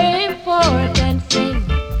 today's the important thing.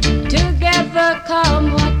 Together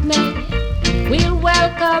come what may.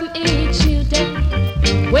 welcome each new day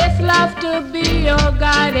with love to be your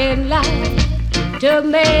guiding light to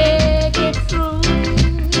make it through.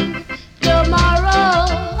 Tomorrow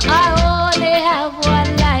I only have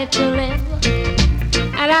one life to live,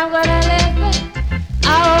 and I'm gonna live it.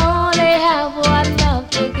 I only have one love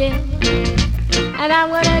to give, and I'm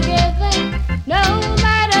gonna give it no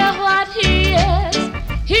matter what he is.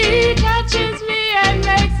 He touches me and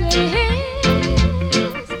makes me his.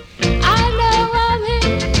 I know I'm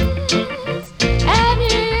his, and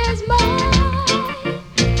he is mine.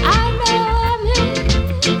 I know I'm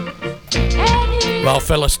his, and he Well,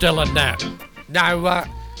 Phyllis Dillon now. Now,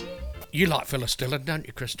 you like Phyllis Dillon, don't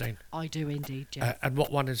you, Christine? I do indeed, Jeff. And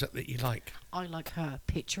what one is it that you like? I like her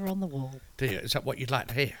picture on the wall. Do you? Is that what you'd like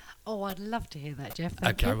to hear? Oh, I'd love to hear that, Jeff.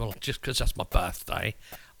 Thank Okay, you. well, just because that's my birthday,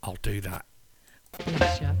 I'll do that.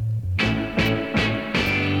 Bless you.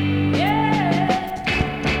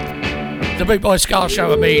 The Boot Boy Ska Show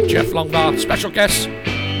with me, Jeff Longbar. Special guest,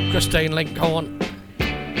 Christine Lincoln.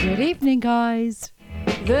 Good evening, guys.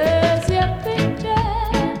 There's your picture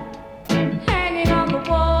hanging on the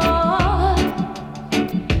wall,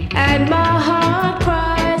 and my heart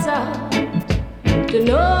cries out to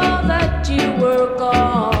know that you were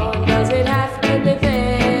gone. Does it have to be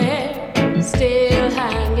there, still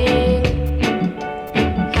hanging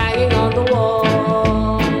on the wall?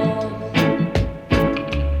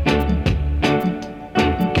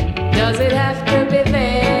 Does it have to be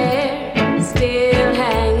there, still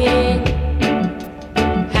hanging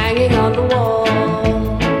on the wall?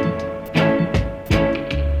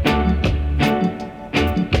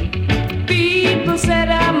 People said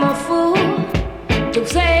I'm a fool to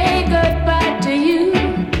say goodbye to you,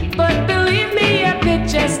 but believe me, your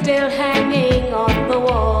picture's still hanging on the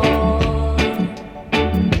wall.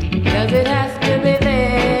 Does it have to be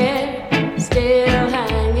there, still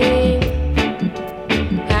hanging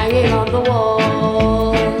on the wall?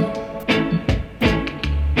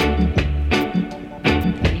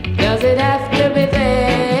 Does it have to be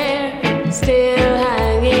there, still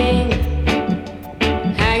hanging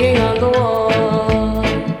on the wall?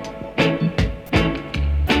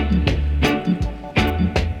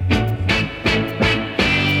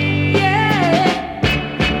 Yeah.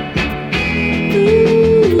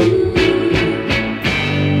 Ooh.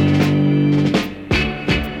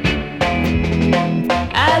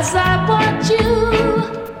 As I watch you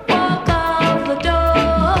walk out the door,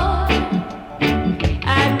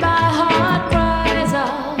 and my heart cries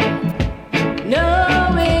out,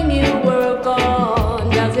 knowing you were gone.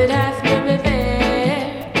 Does it have to be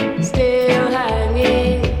there, still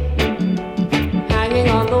hanging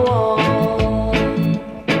on the wall?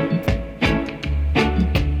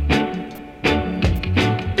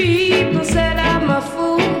 People said I'm a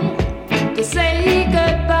fool to say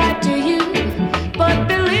goodbye to you, but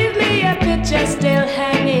believe me, your picture's still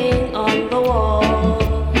hanging on the wall.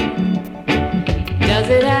 Does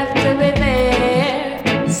it have to be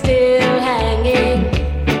there, still hanging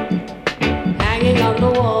on the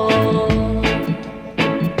wall?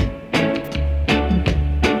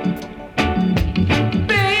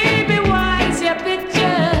 Baby, why is your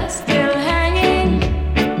picture still hanging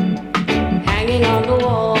on the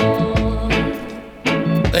wall?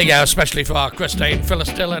 There you go, especially for our Christine, Phyllis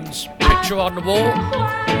Dillon's picture on the wall.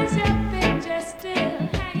 Why is your picture still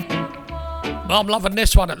hanging on the wall? Well, I'm loving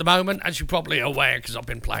this one at the moment, as you're probably aware, because I've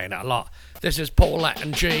been playing it a lot. This is Paulette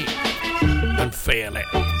and G and Feel It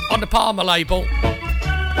on the Palmer label.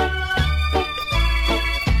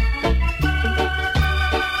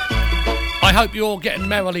 I hope you're all getting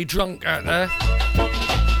merrily drunk out there.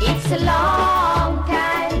 It's a long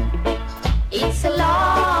time, it's a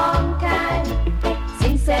long time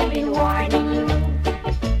since I've been warning you.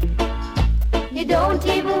 You don't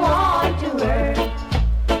even want to work,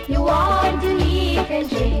 you want to eat and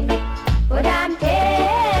drink, but I'm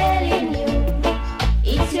telling you,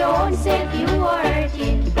 it's your own self you are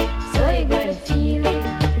hurting, so you're gonna feel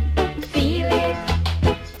it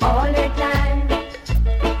all the time.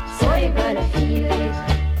 So you're gonna feel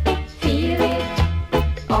it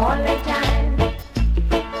all the time.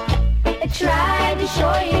 I try to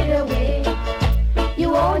show you the way, you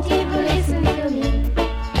won't even listen to me,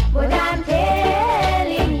 but I'm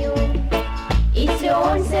telling you, it's your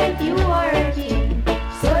own self you are hurting,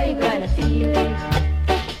 so you're gonna feel it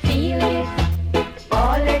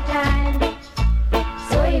all the time.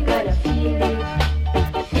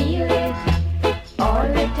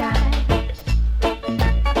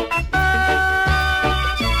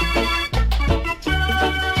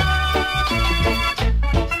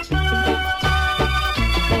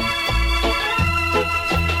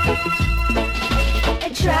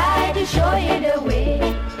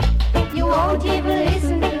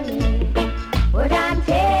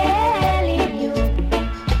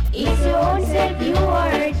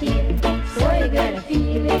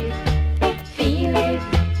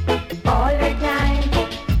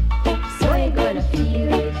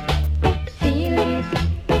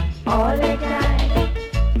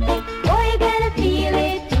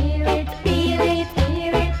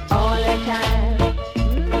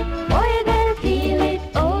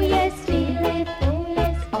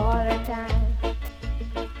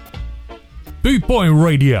 Boot Boy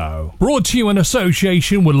Radio. Brought to you in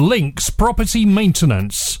association with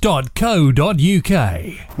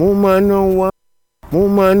linkspropertymaintenance.co.uk. Woman no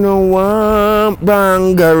one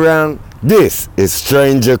bangarang. This is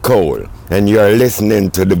Stranger Cole, and you're listening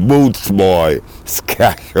to the Boots Boy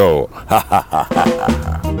Ska Show.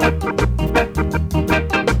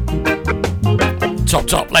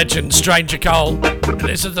 Top legend, Stranger Cole. And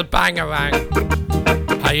this is the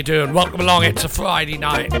Bangarang. How you doing? Welcome along. It's a Friday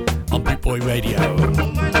night on Boot Boy Radio.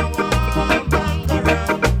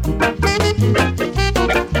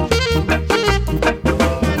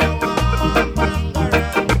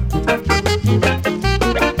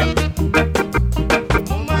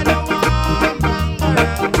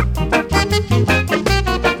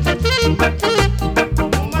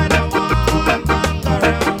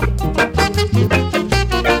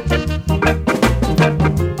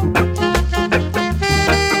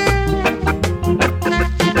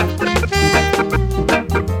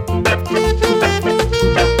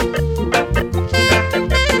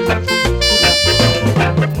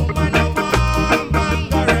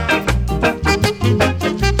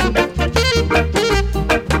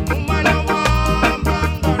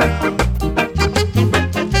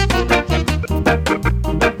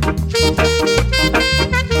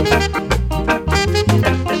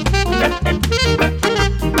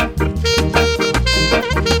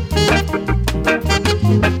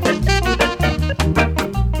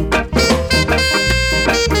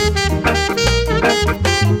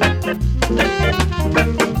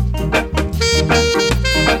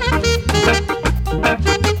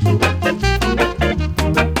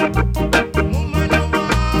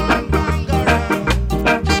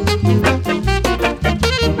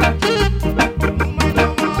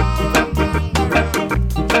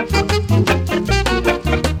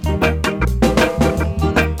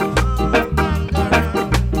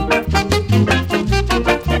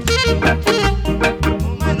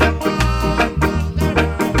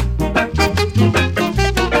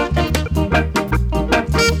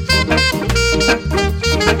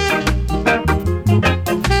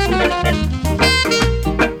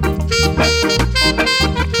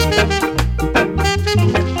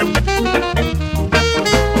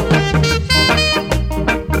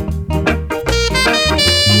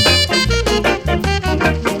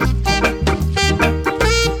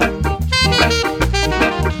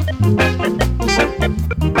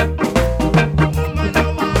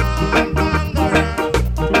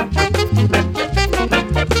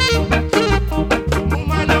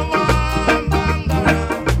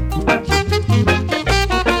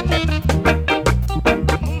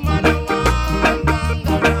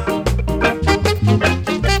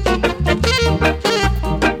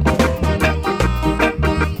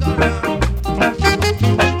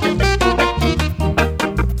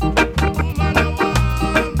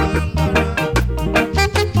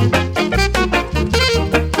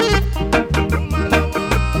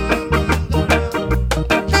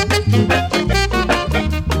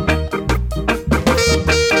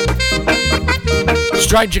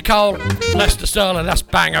 Stranger Cole, Lester Sterling, that's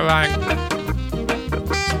Bangarang.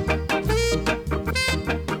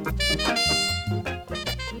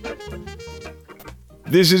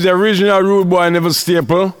 This is the original Rude Boy Never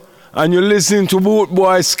Staple, and you're listening to Boot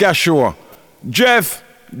Boy Ska Show. Jeff,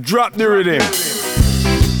 drop the rhythm.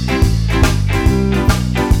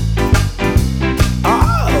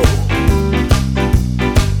 Oh,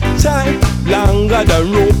 time longer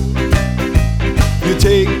than rope. You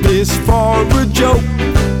take this for a joke.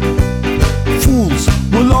 Fools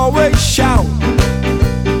will always shout.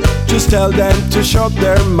 Just tell them to shut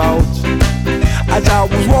their mouth. As I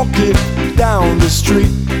was walking down the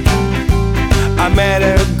street, I met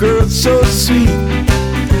a girl so sweet.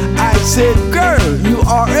 I said, girl, you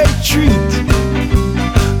are a treat.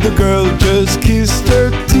 The girl just kissed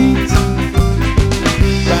her teeth.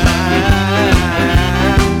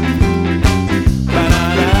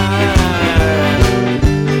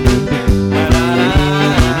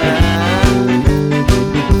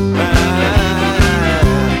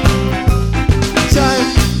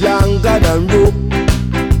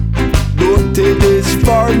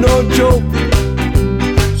 For no joke,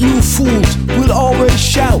 you fools will always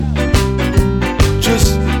shout.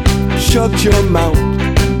 Just shut your mouth.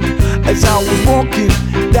 As I was walking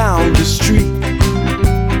down the street,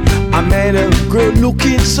 I met a girl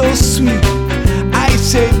looking so sweet. I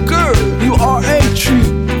said, girl, you are a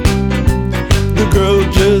treat. The girl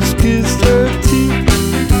just kissed her teeth.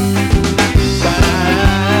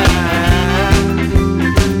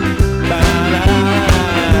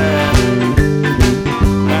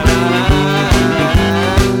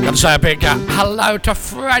 Say a big hello to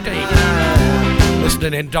Freddie.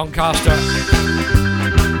 listening in Doncaster.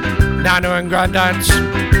 Nana and Granddads.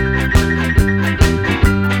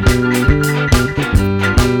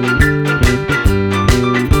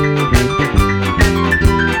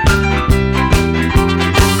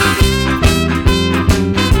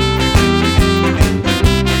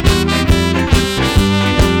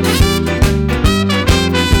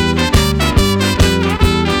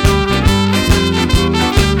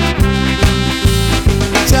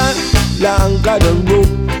 Long got a rope.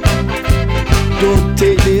 Don't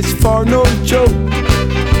take this for no joke.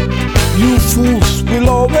 You fools will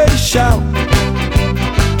always shout.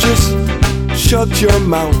 Just shut your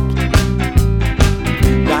mouth.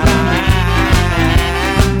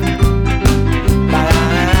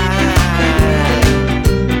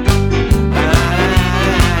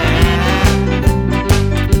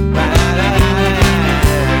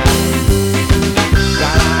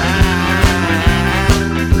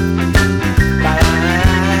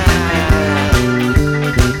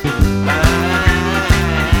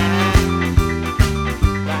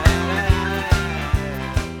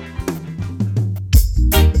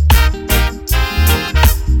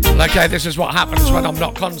 Okay, this is what happens when I'm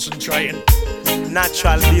not concentrating.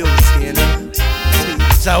 Natural beauty, you know.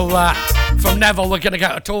 So, from Neville, we're going to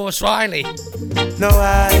go to Taurus Riley. No,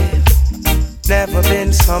 I've never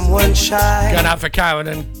been someone shy. Going out for Karen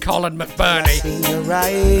and Colin McBurney.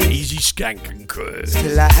 Right. Easy Skanking Crew.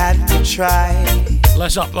 Till I had to try.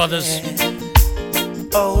 Bless up, brothers. Yeah.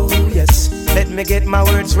 Oh, yes. Let me get my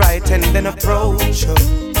words right and then approach you.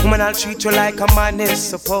 Woman, I'll treat you like a man is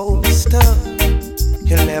supposed to.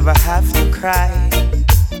 You'll never have to cry.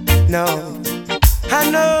 No,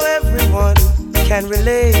 I know everyone can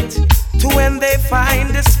relate to when they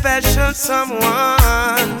find a special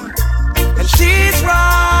someone. And she's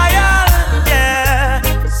royal, yeah,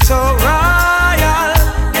 so royal.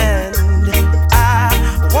 And I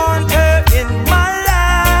want her in my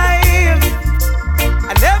life.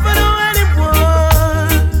 I never knew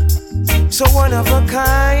anyone so one of a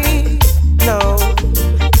kind. No,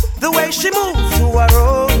 the way she moves to her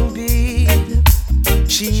own beat,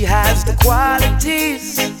 she has the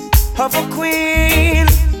qualities of a queen.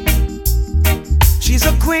 She's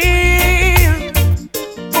a queen.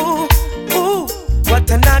 Ooh, ooh, what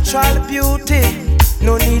a natural beauty.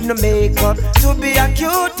 No need no makeup to be a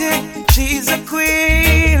cutie. She's a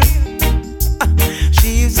queen.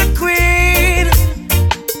 She's a queen.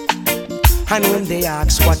 And when they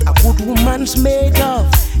ask what a good woman's made of,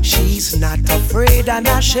 she's not afraid and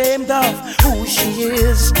ashamed of who she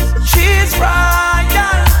is. She's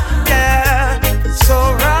royal, yeah,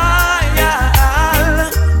 so royal.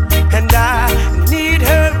 And I need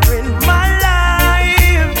her in my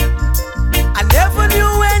life. I never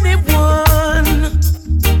knew anyone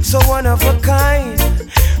so one of a kind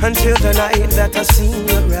until the night that I seen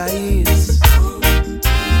her eyes.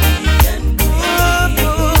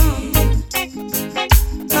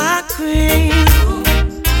 My queen,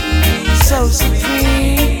 so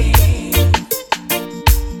supreme.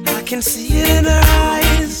 I can see it in her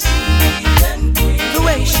eyes, the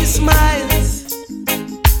way she smiles.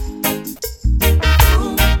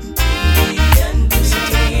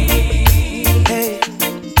 Hey,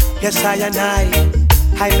 yes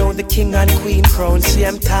I know the king and queen crown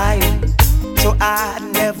same time. So I'd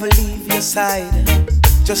never leave your side.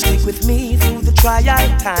 Just stick with me through the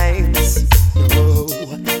trial times. Oh,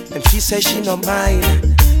 and she says she no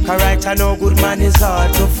mind. Correct, I know good man is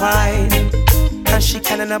hard to find. And she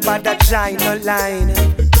can't about that giant no line.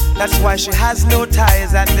 That's why she has no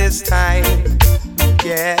ties at this time.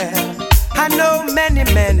 Yeah, I know many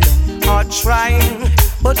men are trying,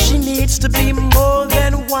 but she needs to be more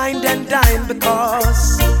than wine and dine.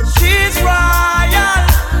 Because she's royal,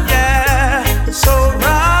 yeah, so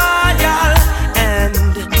royal. And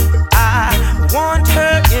I want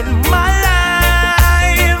her in my life.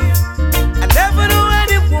 I never knew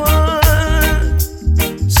anyone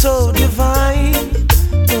so divine.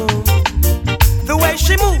 The way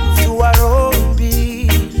she moves to her own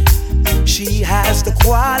beat, she has the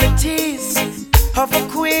qualities of a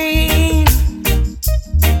queen,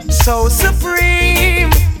 so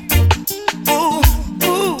supreme. Ooh,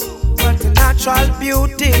 ooh, what a natural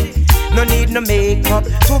beauty. No need no makeup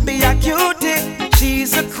to be a cutie.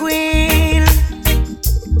 She's a queen,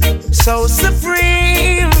 so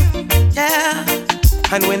supreme, yeah.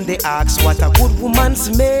 And when they ask what a good woman's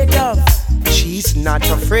made of, she's not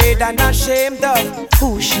afraid and ashamed of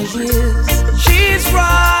who she is. She's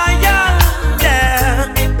royal,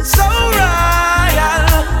 yeah, so royal.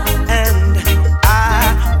 And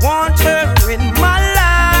I want her in my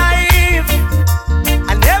life.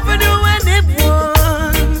 I never knew anyone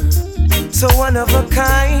so one of a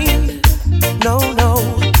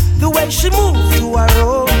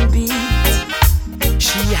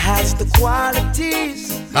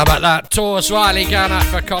How about that? Taurus Riley going out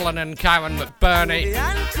for Colin and Karen McBurney.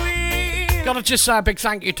 Gotta just say a big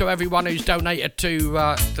thank you to everyone who's donated to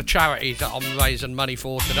the charity that I'm raising money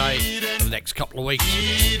for today, for the next couple of weeks,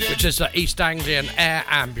 which is the East Anglian Air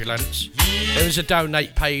Ambulance. There is a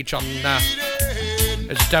donate page on,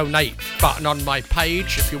 there's a donate button on my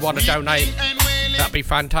page if you want to donate. That'd be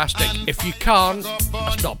fantastic. If you can't,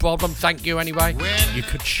 that's not a problem. Thank you anyway. You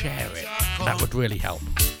could share it. That would really help.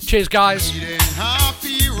 Cheers, guys.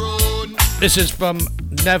 This is from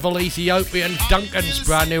Neville Ethiopian Duncan's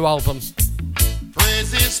brand new album.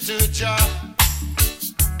 Praises to Jah,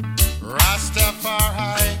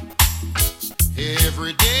 Rastafari,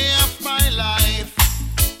 every day of my life.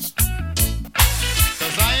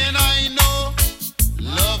 'Cause I know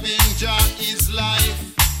loving Jah is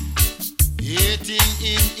life, hating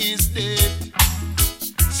him is dead.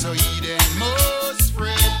 So he then must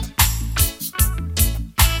spread.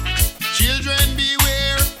 Children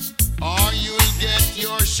beware, or you'll get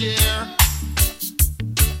your share.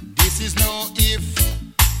 This is no if,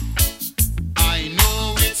 I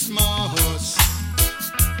know it's must.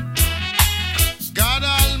 God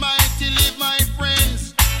Almighty live my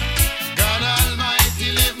friends. God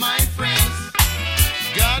Almighty live my friends.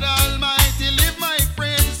 God Almighty live my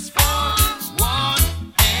friends for one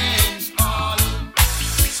and all.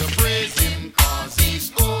 So praise him 'cause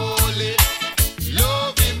he's holy.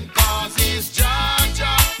 Love him 'cause he's Jah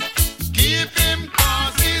Jah. Keep him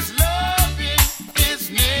 'cause he's loving. His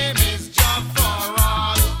name is Jah for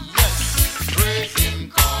all. Yes, praise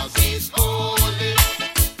him 'cause he's holy.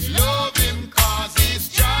 Love him 'cause he's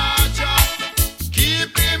Jah Jah.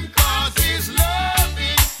 Keep him 'cause he's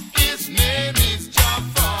loving. His name is Jah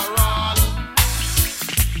for all.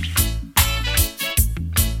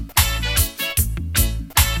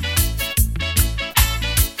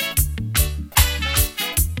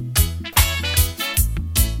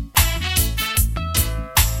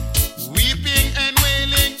 Weeping and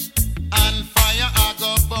wailing and fire a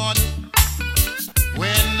go burn.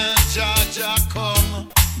 When Jah Jah come,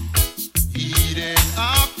 Eden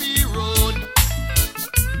happy road.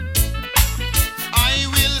 I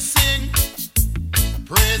will sing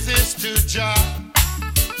praises to Jah,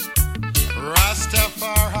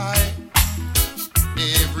 Rastafari,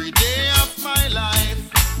 every day of my life.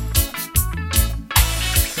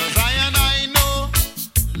 'Cause I know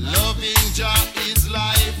loving Jah is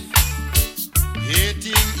life,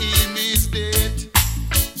 hating him is dead.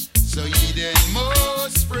 So he then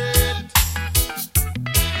must spread.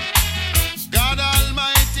 God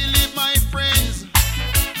Almighty live my friends.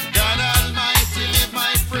 God Almighty live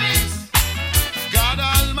my friends. God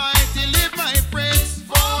Almighty live my friends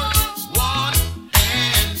for one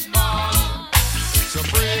and all. So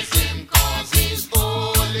praise him 'cause he's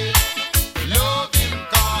holy. Love him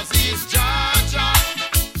 'cause he's Jah Jah.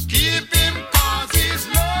 Keep him 'cause he's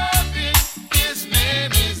loving. His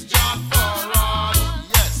name is Jah for all.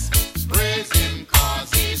 Yes, praise him 'cause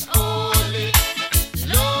he's holy.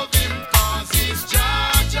 Love him 'cause he's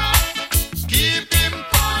Jah Jah. Keep him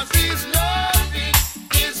 'cause he's loving.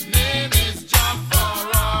 His name is Jah for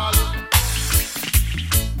all.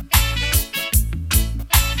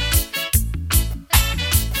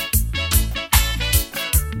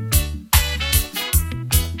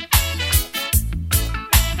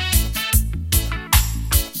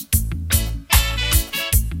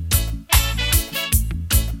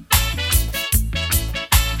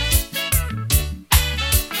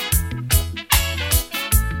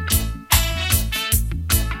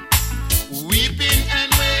 Weeping and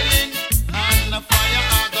wailing and the fire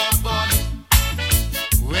a go burn.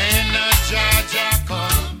 When Jah Jah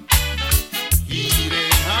come, he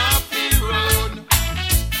dey happy road.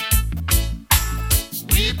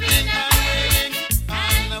 Weeping and wailing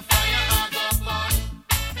and the fire a go burn.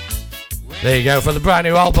 There you go for the brand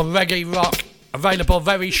new album Reggae Rock, available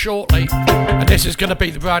very shortly. And this is going to be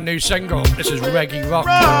the brand new single. This is Reggae Rock,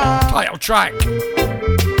 title track.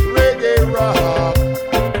 Reggae rock.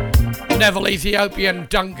 Neville Ethiopian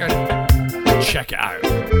Duncan. Check it out. To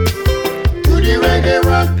the reggae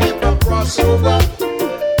rock people cross over.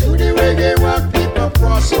 To the reggae rock people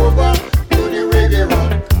cross over. To the reggae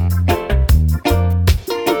rock.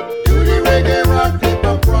 To the reggae rock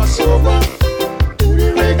people cross over. To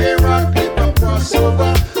the reggae rock people cross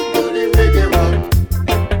over. To the reggae rock.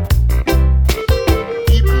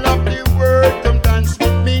 People of the world, come dance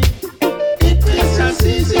with me. It is as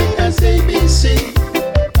easy as ABC.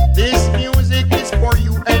 This music is for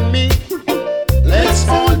you and me. Let's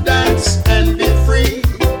all dance and be free.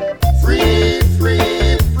 Free,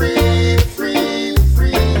 free, free, free,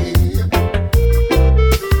 free.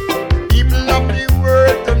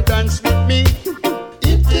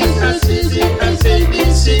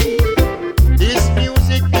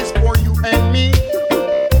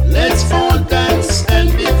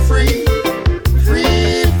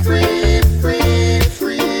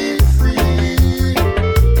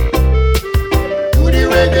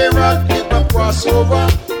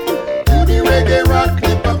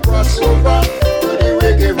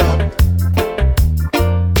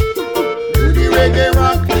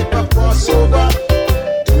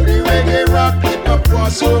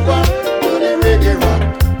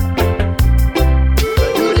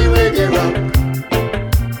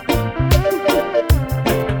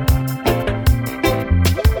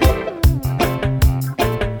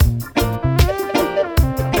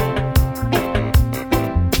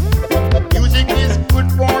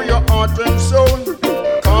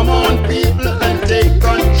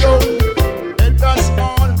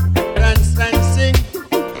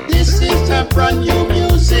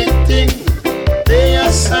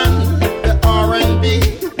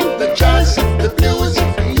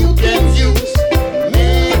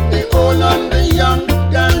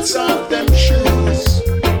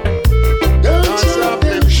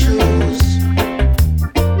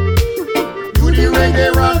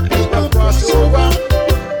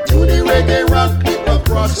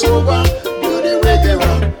 crossover, do the reggae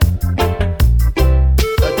rock.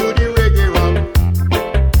 Do the reggae rock.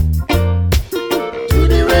 Do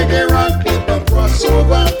the reggae rock, hip hop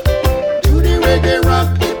crossover. Do the reggae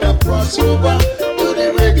rock, hip hop crossover. Do the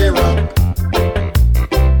reggae rock.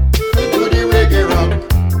 Do the reggae rock.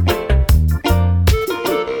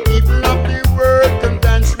 People of the world, come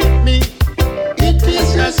dance with me. It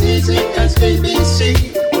is as easy as ABC.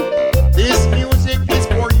 This music is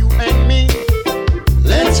for you and me.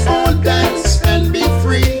 Let's all dance and be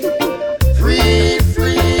free. Free,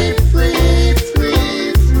 free, free,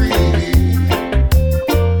 free, free.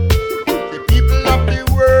 The people of the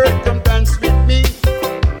world, come dance with me.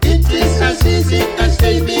 It is as easy as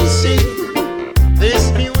ABC.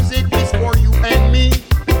 This music is for you and me.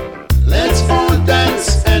 Let's all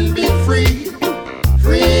dance and be free.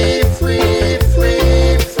 Free, free,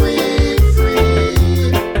 free, free,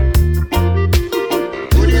 free.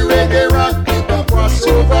 Do the reggae rock, hip hop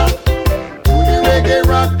crossover. Do the reggae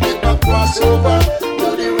rock, hip hop crossover. Do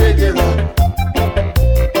the reggae rock.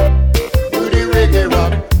 Do the reggae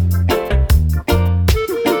rock.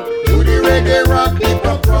 Do the reggae rock, hip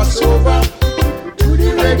hop crossover. Do the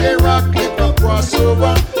reggae rock, hip hop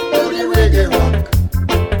crossover. Do the reggae rock.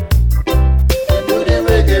 Do the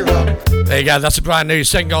reggae rock. There you go, that's a brand new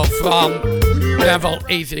single from Neville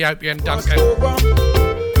Ethiopian Duncan.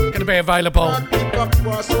 Going to be available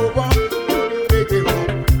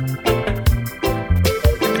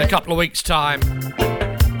in a couple of weeks' time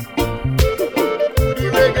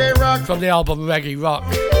from the album Reggae Rock.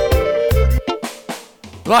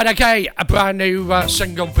 Right, okay, a brand new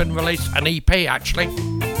single been released, an EP actually.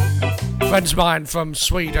 Friends of mine from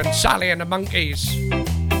Sweden, Sally and the Monkeys.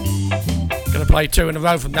 Gonna play 2 in a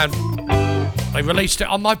row from them. They released it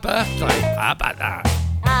on my birthday. How about that?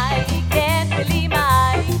 I can't believe my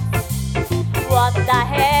eyes. What the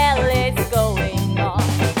hell is going on?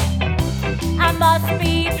 I must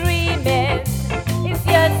be dreaming. It's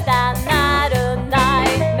just another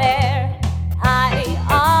nightmare. I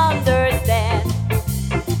understand.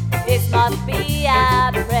 This must be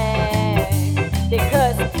a prank.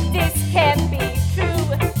 Because this can't be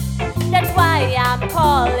true. That's why I'm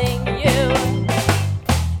calling you.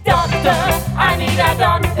 Doctor, I need a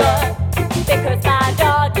doctor. Because my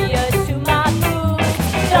dog used to my food.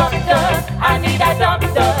 Doctor, I need a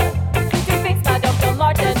doctor. To fix my Dr.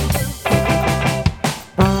 Martin.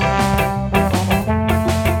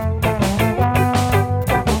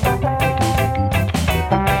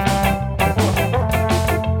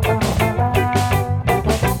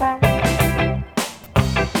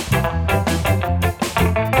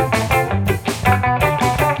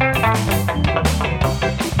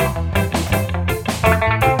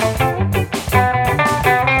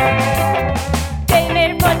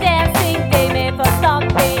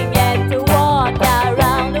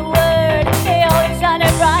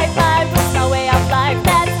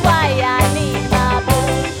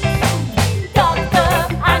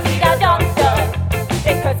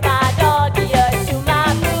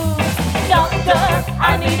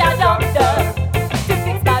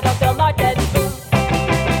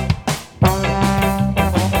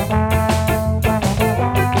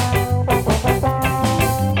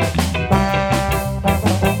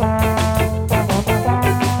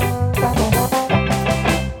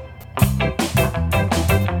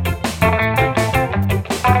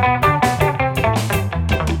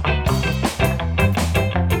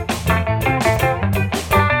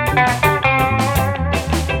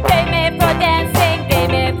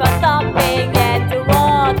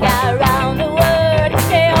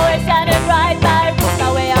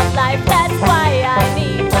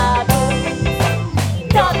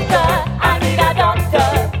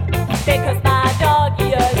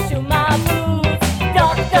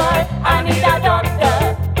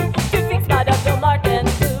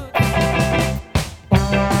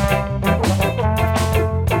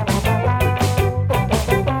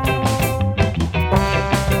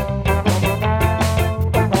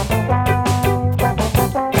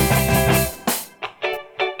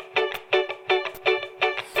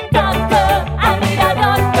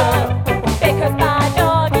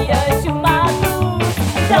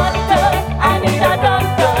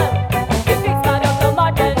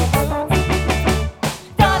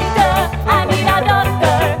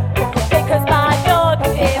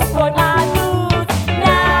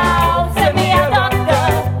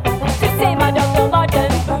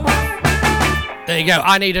 you go.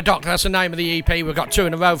 I Need a Doctor. That's the name of the EP. We've got 2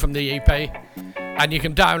 in a row from the EP. And you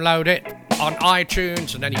can download it on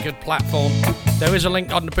iTunes and any good platform. There is a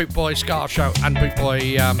link on the Boot Boy Ska Show and Boot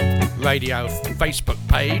Boy Radio Facebook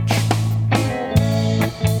page.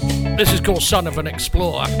 This is called Son of an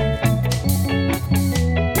Explorer.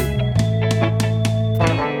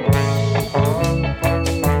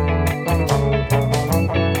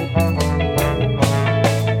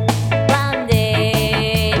 One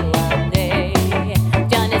day,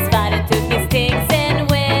 Johnny's father took his things and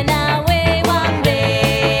went away. One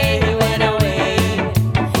day, he went away.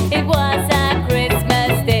 It was a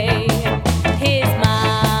Christmas day. His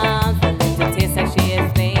mom fell into tears as she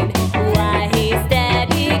explained why his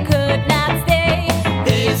daddy could not stay.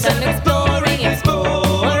 He's an exploring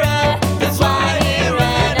explorer, that's why he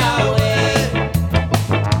ran away.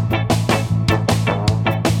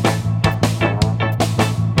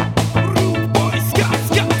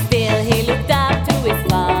 Still he looked up to his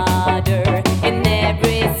father in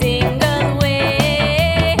every single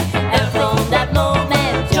way. And from that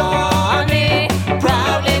moment Johnny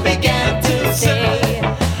proudly began to say,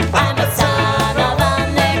 I'm a son of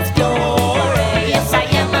an explorer. Yes, I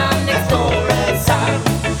am an explorer's son.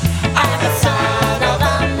 I'm a son of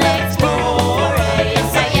an explorer.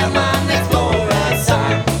 Yes, I am an explorer's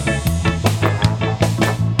son.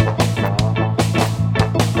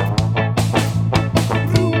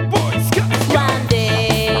 One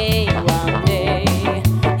day,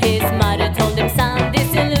 his mother told him, son,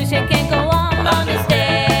 this illusion can't go on.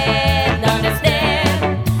 Understand,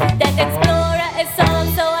 that explorer is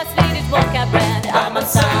also a Swedish vodka brand. I'm a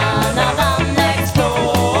son of an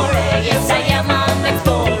explorer. Yes, I am an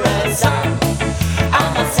explorer's son.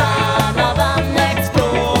 I'm a son of an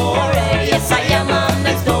explorer. Yes, I am an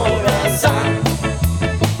explorer's son.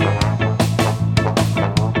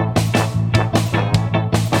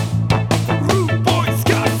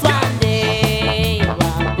 One day,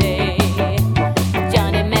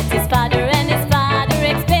 Johnny met his father and his father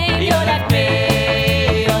explained, you're like me,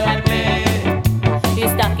 you're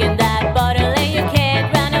stuck in that bottle and you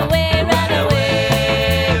can't run away.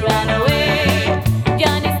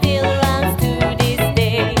 Johnny still runs to this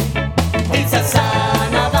day. He's a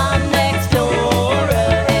son of an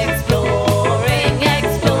explorer, exploring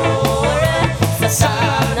explorer. The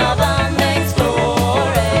son of an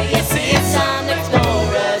explorer, yes he is an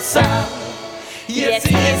explorer's son. Yes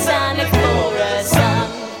he is an explorer's son.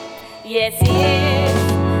 Yes he is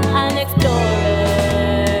an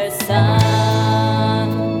explorer's son.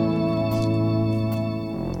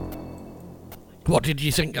 What did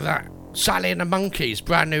you think of that? Sally and the Monkeys,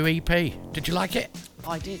 brand new EP. Did you like it?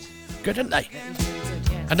 I did. Good, didn't they? It was really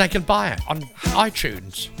good, yeah. And they can buy it on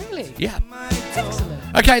iTunes. Really? Yeah.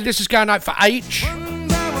 Excellent. Okay, this is going out for H.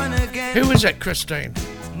 Who is it, Christine?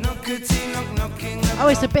 Oh,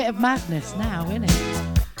 it's a bit of madness now, isn't it?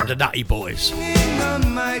 The Nutty Boys.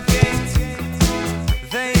 On my gate,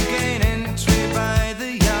 they gain entry by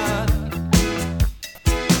the yard.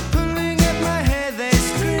 Pulling at my hair, they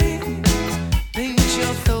scream. Paint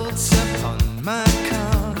your thoughts upon my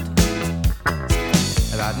card.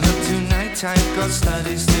 About not tonight, I've got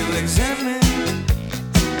studies to examine.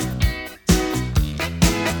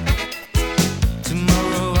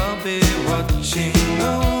 Tomorrow I'll be watching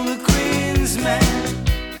all the Queen's men.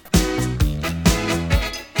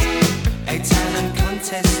 A talent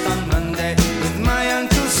contest on Monday with my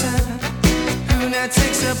Uncle Sam, who now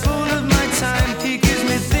takes up all of my time. He gives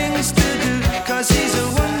me things to do, cause he's a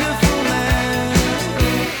wonderful man.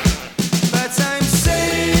 But I'm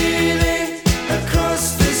sailing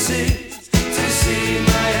across the sea to see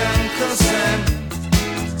my Uncle Sam.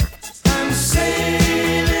 I'm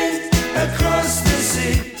sailing across the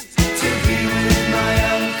sea to be with my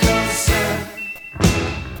Uncle Sam.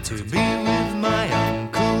 To be with my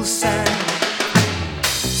Uncle Sam.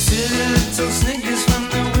 Little snickers from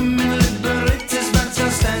the women liberators, but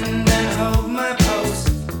I'll stand and hold my post.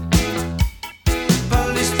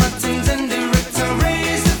 Polish buttons and direct, I'll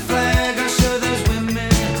raise the flag. I'll show those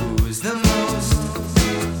women who is the most.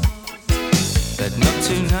 But not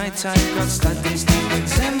tonight, I've got studies to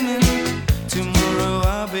examine. Tomorrow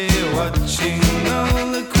I'll be watching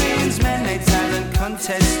all the Queen's Men. A talent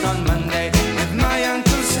contest on Monday with my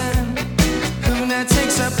Uncle Sam, who now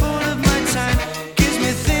takes up all of my time.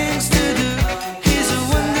 Things to do, he's a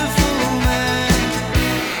wonderful man.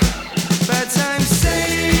 But I'm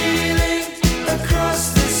sailing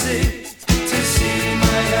across the sea to see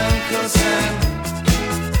my Uncle Sam.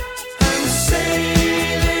 I'm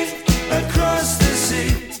sailing across the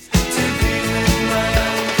sea to be with my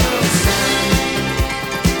Uncle Sam.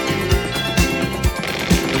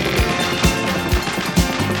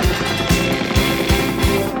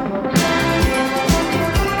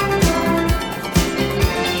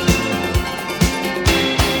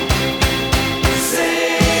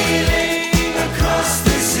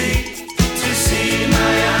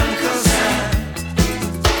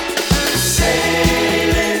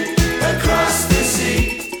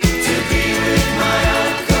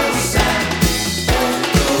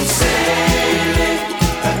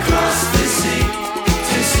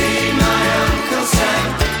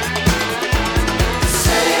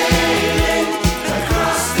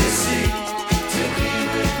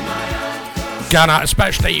 Going out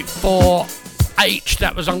especially for H,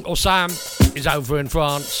 that was Uncle Sam. He's over in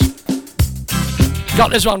France.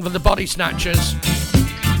 Got this one for the Body Snatchers.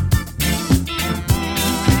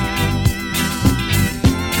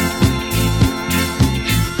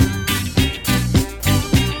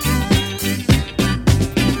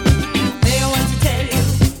 They want to tell you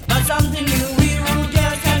about something new. We rude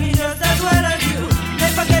girls can be just as well as you.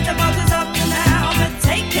 They forget about us up to now, but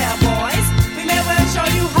take care, boys. We may well show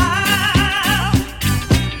you how.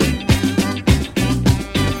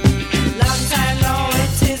 Long time now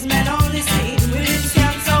it is men only seen. We didn't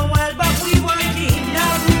scam so well, but we were keen.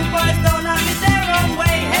 Now rude boys don't have it their own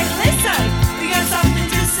way. Hey, listen, we got something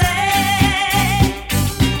to say.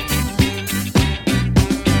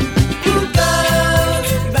 Rude girls,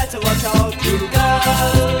 you better watch out. Rude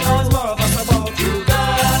girls, knows more of us about rude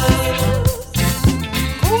girls.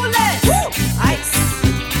 Coolest, ice.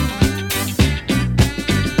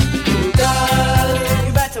 Rude girls,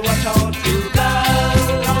 you better watch out. Rude girls,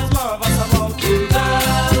 knows more of us about rude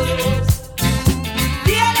girls.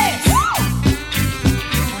 Fearless,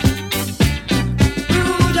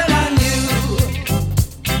 ruder than you.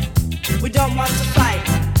 We don't want to fight.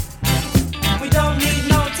 We don't need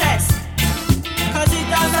no test. 'Cause it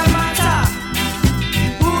doesn't matter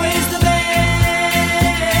who is the best.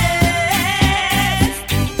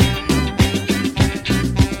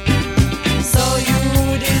 So you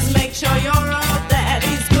rudies, make sure you're out there.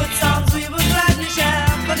 These good songs we will gladly share.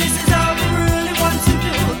 But this is all we really want to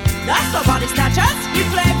do. That's the Body Snatchers, we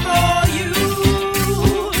play for you.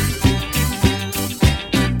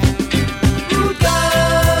 Rude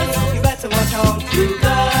girls, you better watch out. Rude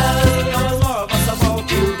girls, knows more of us about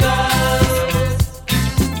rude girls.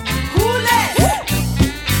 Coolest,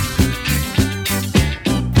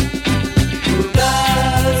 rude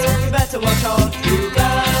girls, you better watch out. Rude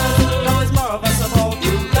girls, knows more of us about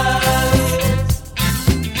rude girls.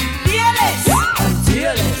 Fearless and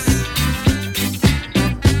tearless.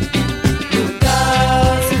 Rude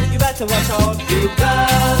girls, you better watch out. Rude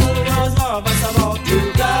girls, knows more of us about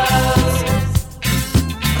rude girls.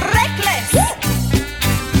 Reckless.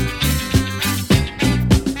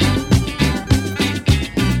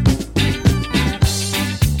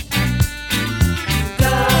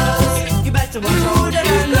 Girls, you better watch out. Ruder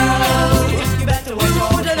than girls. You better watch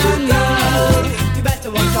out. Ruder than girls. You better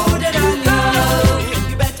watch out. Ruder than girls.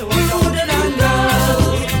 You better watch out. Ruder than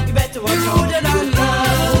girls. You better watch out. Ruder than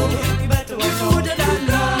girls. You better watch out. Ruder than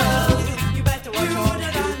girls. You better watch out.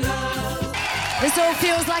 Ruder than girls. This all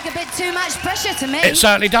feels like a bit too much pressure to me. It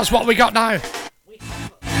certainly does. What we got now?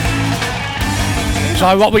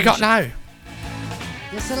 So what we got now?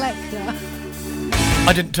 The selector.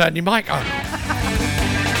 I didn't turn your mic on.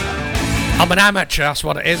 I'm an amateur, that's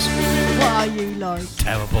what it is. What are you like?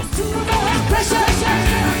 Terrible.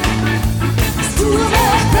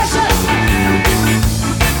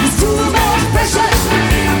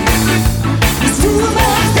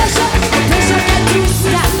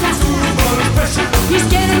 He's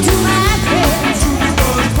getting to my head.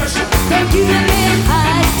 Don't give me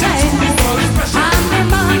high time. I'm the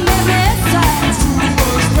man that mess.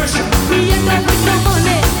 We ain't done with no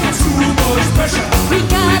money. We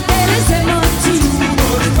got that is MOT.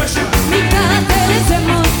 We got that is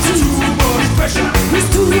MOT. It's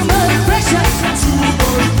too much pressure. It's too much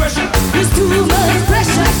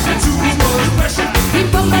pressure. We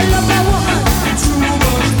bumble up a woman.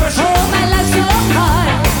 Oh, my life's so hard.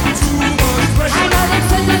 I know them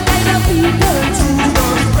send the kind of people.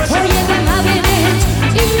 Oh yeah, them having it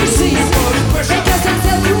easy. Because it's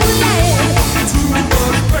a new life.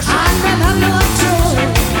 And them have no joy.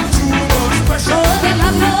 Oh, them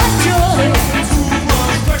have no joy.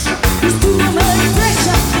 It's too much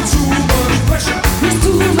pressure. It's too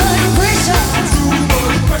much pressure. It's too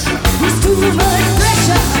much pressure.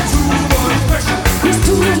 It's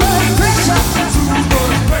too much pressure.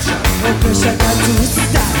 Oh, pressure got to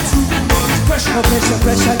stop. Oh, pressure got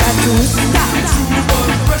to stop. Oh,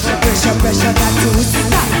 pressure got to stop. Pressure got to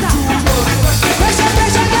stop.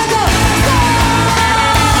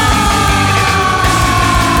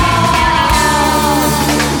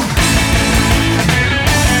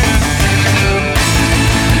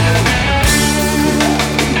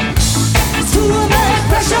 It's too much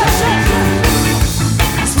pressure.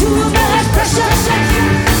 It's too much pressure.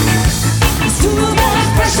 It's too much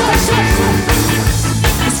pressure.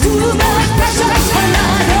 It's too much pressure. Oh,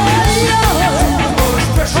 Lord, oh, Lord.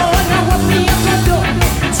 Oh, now what me up to do?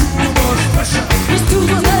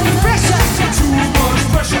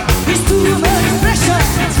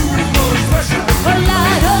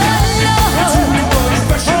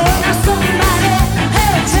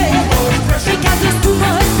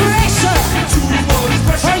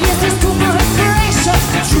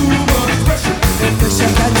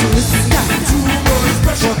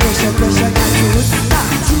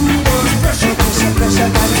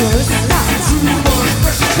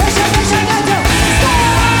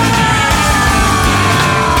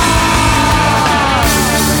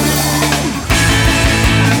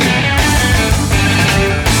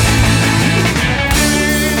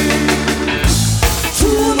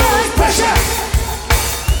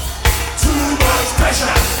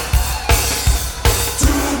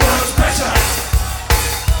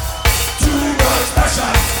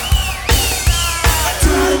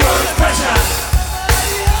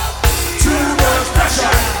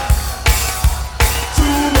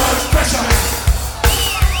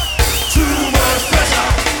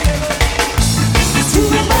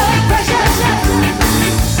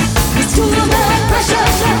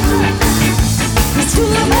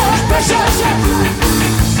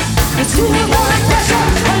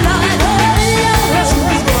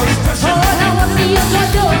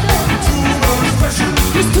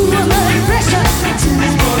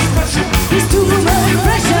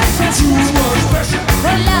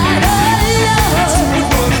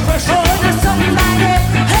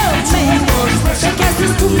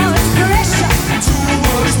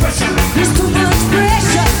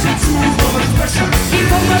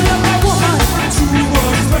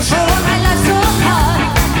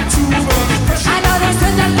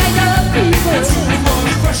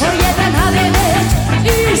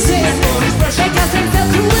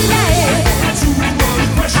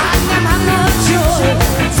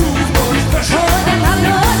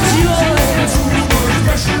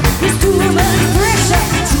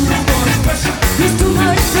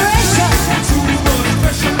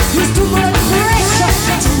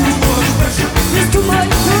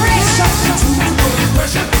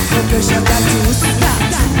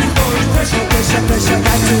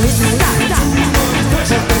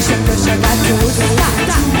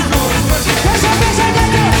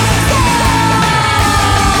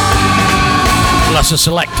 That's a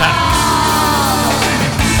selector.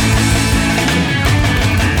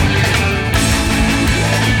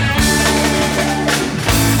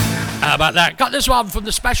 How about that? Got this one from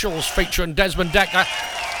the Specials featuring Desmond Decker.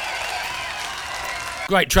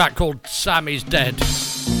 Great track called Sammy's Dead.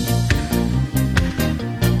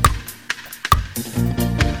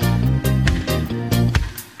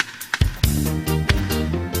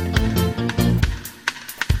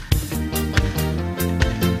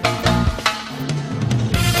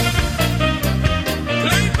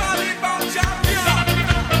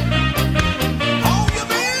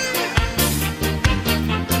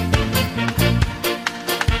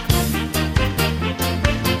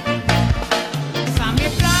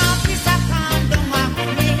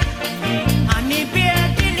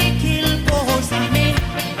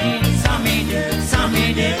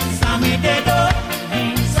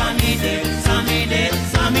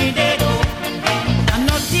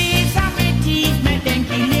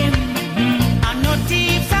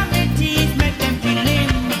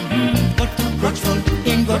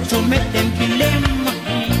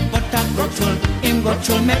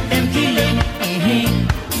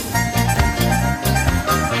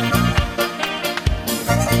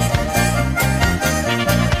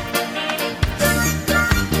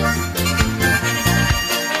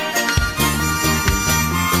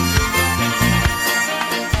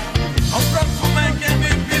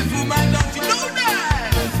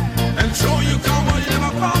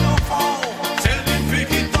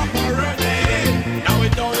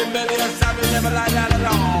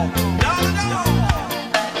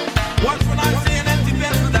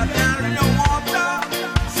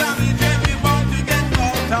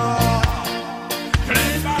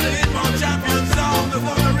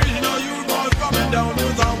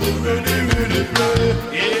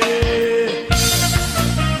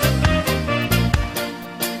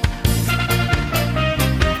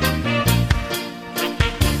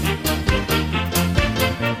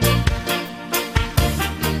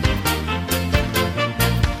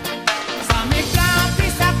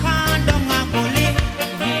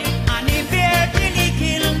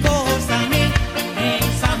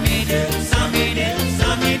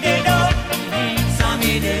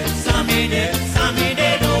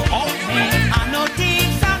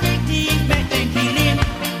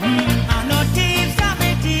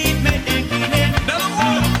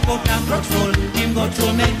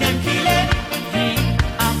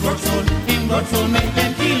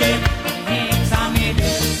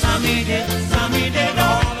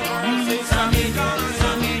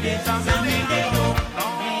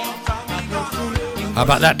 How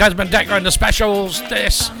about that? Desmond Decker and the Specials.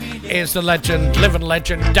 This is the legend, living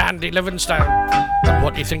legend, Dandy Livingstone. And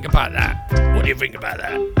what do you think about that? What do you think about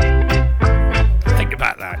that? Think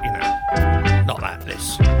about that, you know. Not that,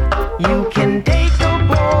 this. You can take a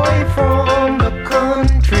boy from the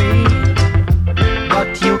country,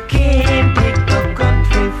 but you can't take the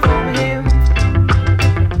country from him.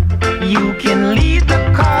 You can lead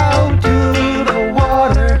the cow to the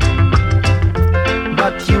water,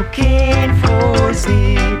 but you can't force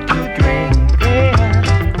it to drink.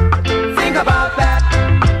 Yeah. Think about that.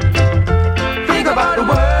 Think about the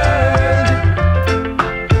world.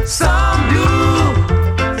 Some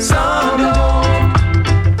do, some don't.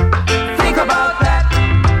 Think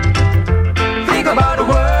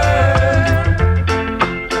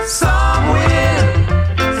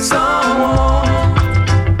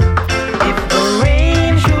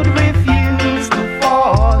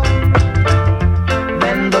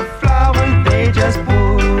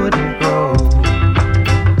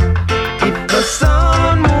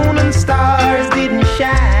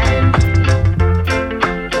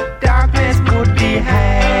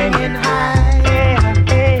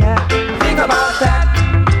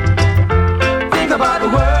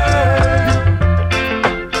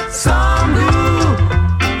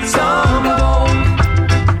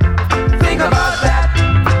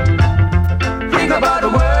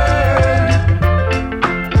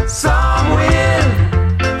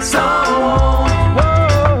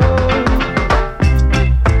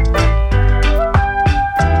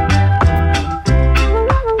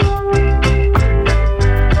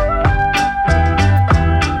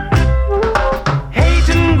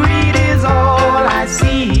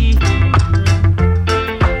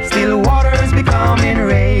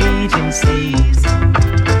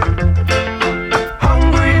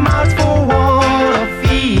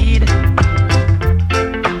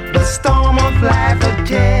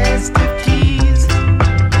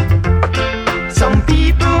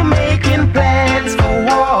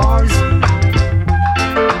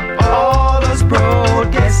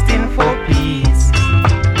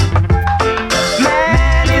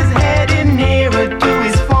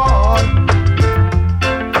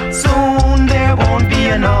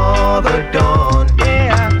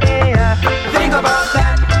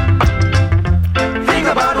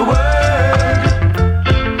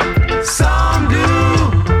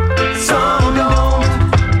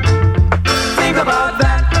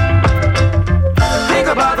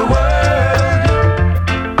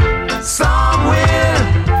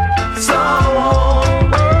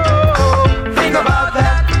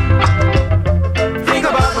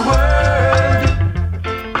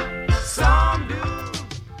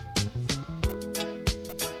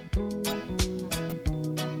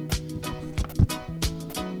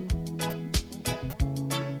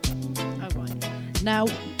Now,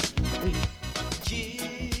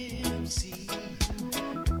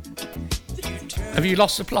 Have you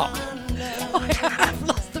lost the plot? I have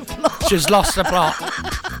lost the plot. She's lost the plot.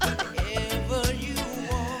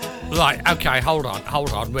 Right, okay, hold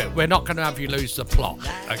on. We're not going to have you lose the plot,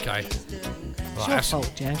 okay? It's your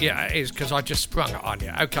fault, Jeff. Yeah, it is, because I just sprung it on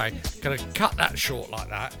you. Okay, going to cut that short like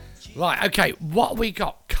that. Right, okay, what have we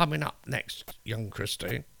got coming up next, young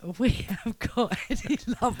Christine? We have got Eddie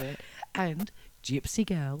Lovett and Gypsy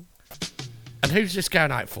Girl. And who's this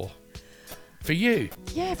going out for? For you?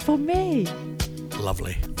 Yeah, for me.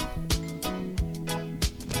 Lovely.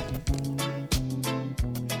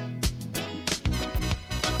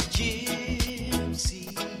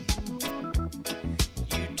 Gypsy,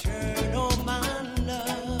 you turn on my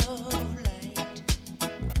love light.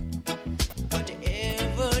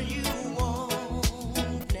 Whatever you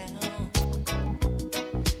want now.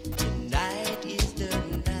 Tonight is the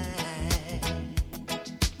night.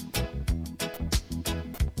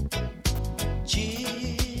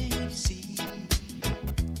 Gypsy,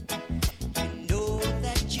 you know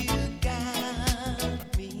that you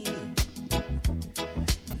got me.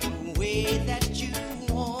 The way that you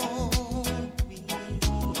want me,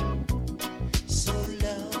 so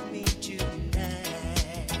love me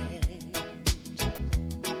tonight.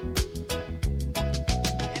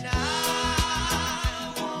 And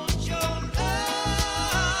I want your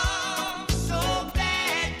love so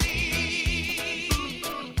badly.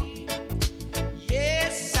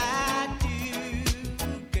 Yes, I do,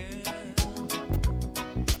 girl.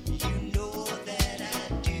 You know that I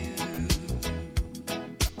do.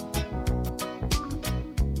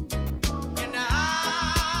 And I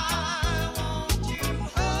want to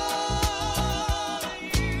hold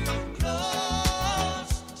you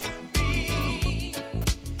close to me.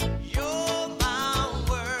 You're my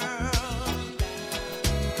world.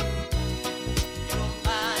 You're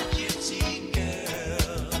my gypsy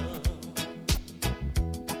girl.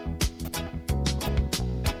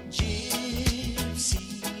 Gypsy,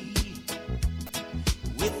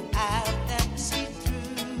 without that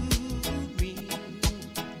see-through me.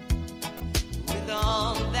 With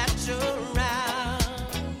all that surround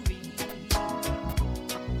me,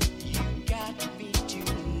 you got me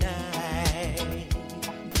tonight.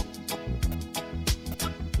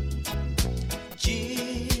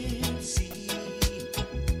 Gypsy,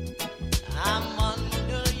 I'm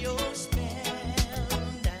under your spell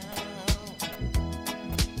now.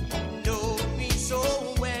 You know me so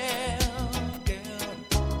well, girl.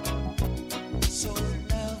 So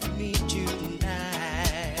love me tonight.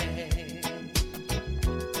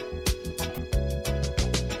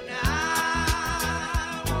 I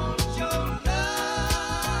want your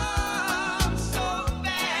love so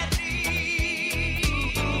badly.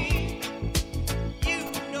 You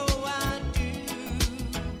know I do,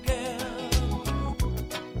 girl.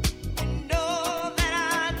 You know that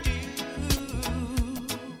I do.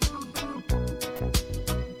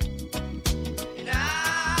 And I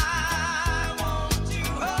want to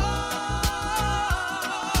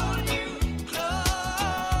hold you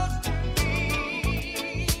close to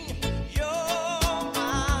me. You're my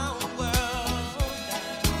world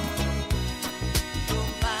now.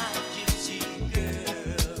 You're my gypsy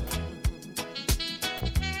girl.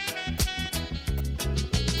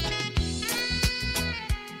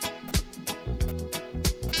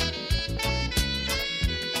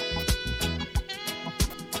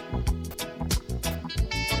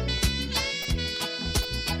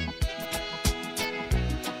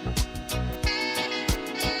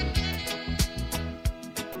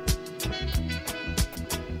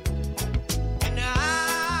 And I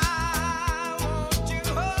want to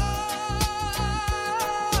hold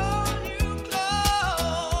you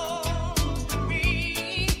close to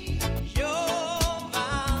me. You're my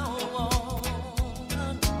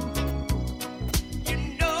one. You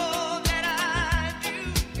know that I do,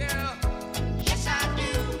 girl. Yes, I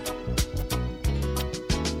do.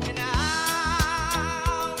 And I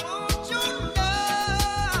want your love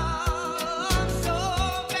so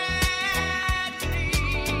badly.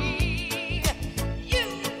 You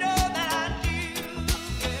know that I do,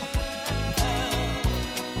 girl.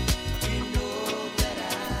 You know that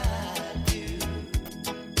I do.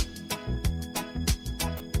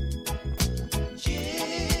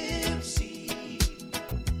 Gypsy.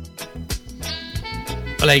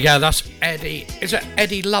 Well, there you go. That's Eddie. Is it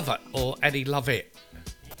Eddie Lovett or Eddie Lovett?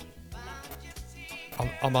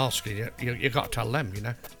 I'm asking you. You got to tell them, you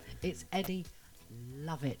know. It's Eddie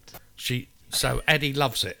Lovett. So Eddie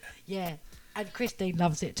loves it. Yeah, and Christine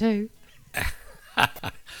loves it too.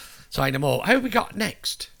 Say no more. Who we got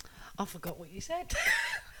next? I forgot what you said.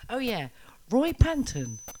 Oh yeah, Roy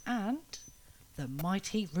Panton and the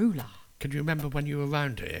Mighty Ruler. Can you remember when you were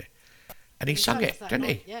around here? And he sung it, that didn't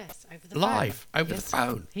he? night, yes, over the Live, phone. over Yes, the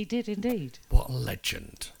phone. He did indeed. What a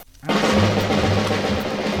legend. I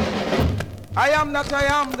am that I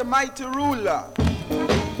am, the mighty ruler.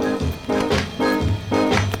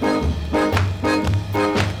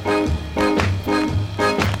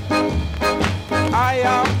 I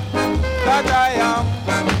am that I am,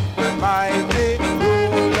 the mighty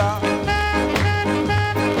ruler.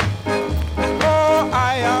 Oh,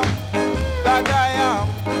 I am that I am,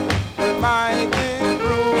 the mighty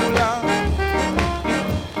ruler.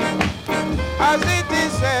 As it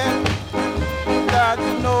is said that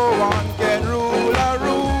no one can rule a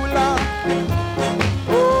ruler.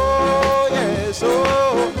 Oh, yes,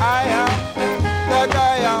 oh, I am that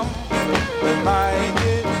I am, the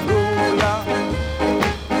mighty ruler.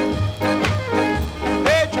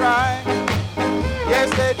 They try, yes,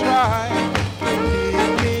 they try to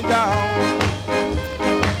keep me down.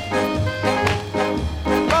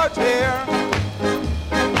 But here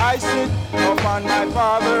I sit upon my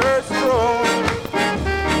Father's throne.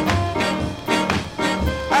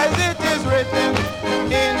 As it is written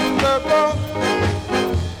in the book,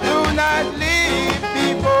 do not leave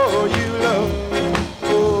people you love.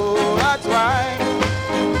 Oh, that's why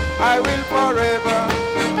I will forever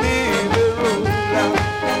be the ruler.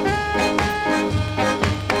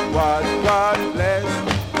 What God bless,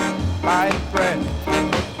 my friend,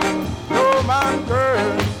 no man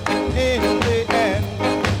curse in the end.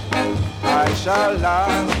 I shall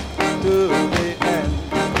last to the end.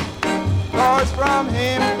 'Cause from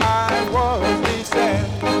him I was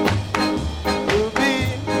descended to be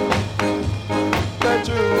the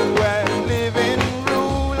true and living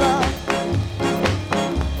ruler.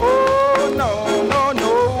 Oh, no, no,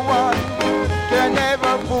 no one can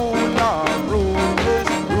ever fool or rule this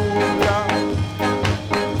ruler.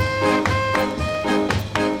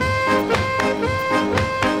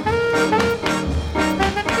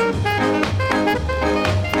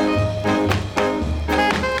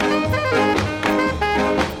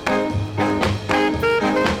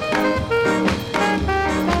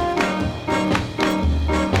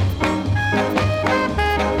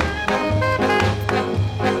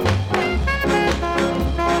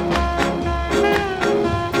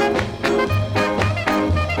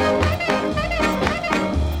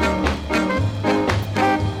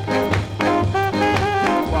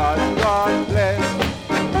 What God bless,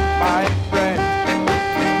 my friend,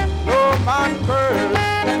 no man curse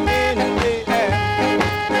in the end.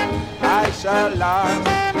 I shall last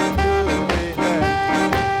to the end.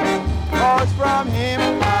 'Cause from him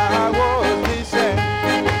I was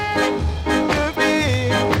descended to be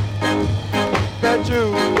the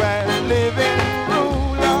true and living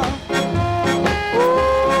ruler. Oh,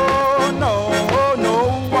 no, no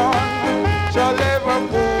one shall ever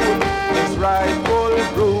fool this rightful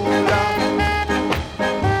ruler.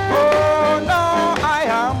 Oh, no, I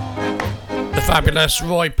am The fabulous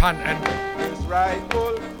Roy Panton. this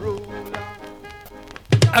rightful ruler.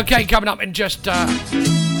 Okay, coming up in just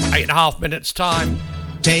 8.5 minutes' time.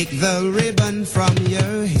 Take the ribbon from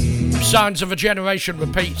your hair. Sounds of a Generation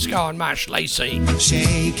repeat, Scar and Mash Lacey.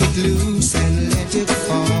 Shake it loose and let it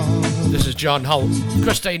fall. This is John Holt.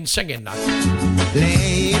 Christine singing now.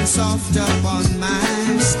 Laying soft upon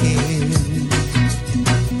my skin,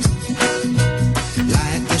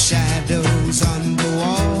 like the shadows on the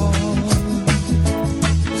wall.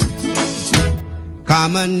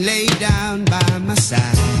 Come and lay down by my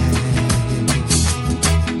side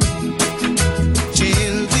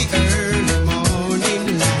till the early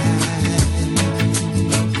morning light.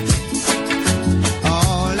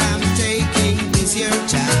 All I'm taking is your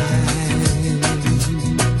time.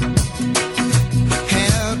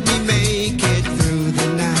 Help me make it through the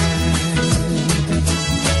night.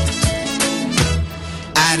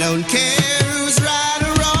 I don't care who's right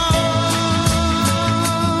or wrong.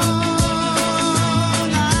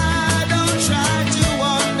 I don't try to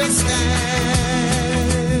understand.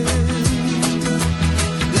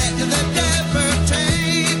 Let the devil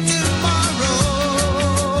take tomorrow.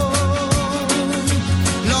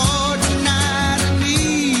 Lord, tonight I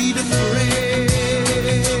need a friend.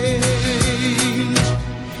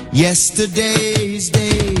 Yesterday's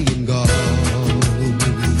day and gone,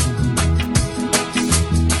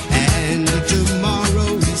 and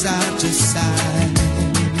tomorrow is out of sight.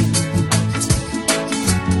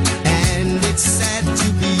 And it's sad to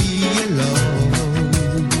be alone.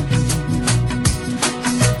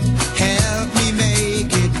 Help me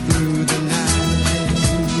make it through the night.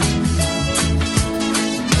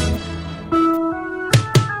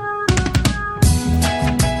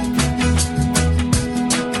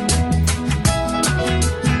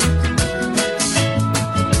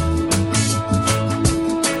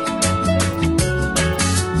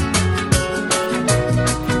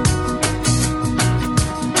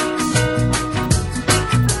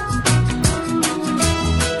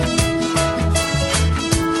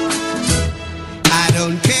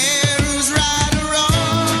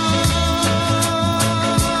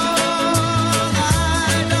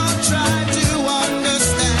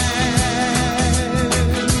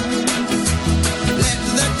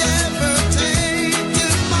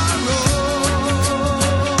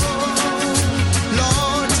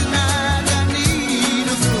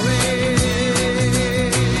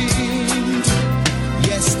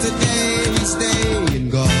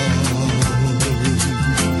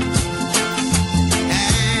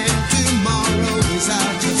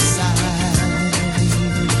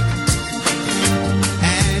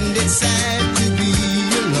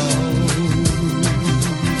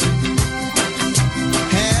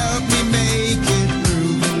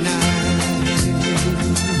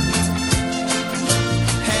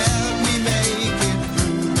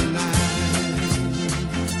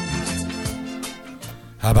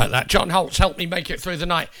 How about that? John Holtz helped me make it through the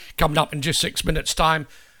night. Coming up in just 6 minutes' time,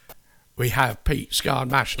 we have Pete Scar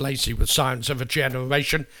and Mash Lacey with Sounds of a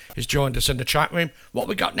Generation. He's joined us in the chat room. What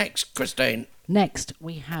we got next, Christine? Next,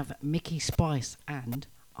 we have Mickey Spice and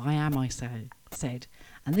I Am I Said.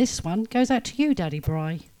 And this one goes out to you, Daddy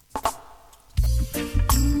Bry.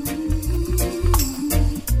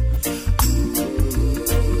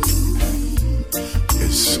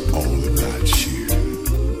 It's all about you.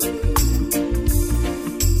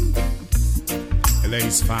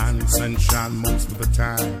 LA's fine sunshine most of the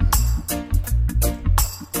time,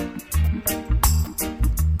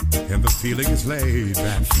 and the feeling is laid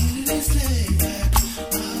back.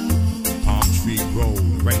 Palm tree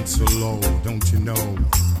road, rent so low, don't you know?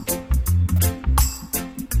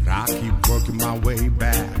 But I keep working my way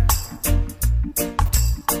back.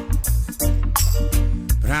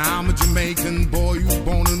 But I'm a Jamaican boy who's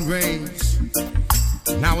born and raised.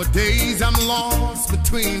 Nowadays I'm lost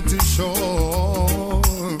between two shores.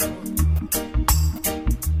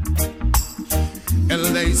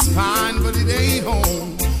 LA's fine, but it ain't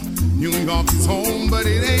home. New York is home, but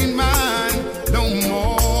it ain't mine no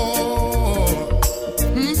more.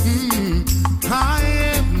 I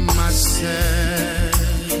am myself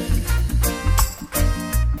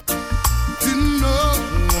to no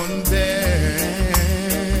one there,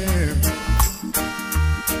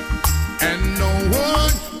 and no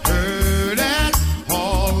one heard at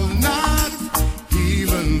all, not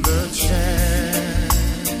even the chair.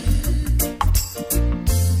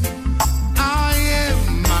 I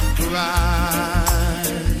am my pride,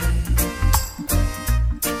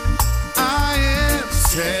 I am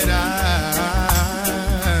said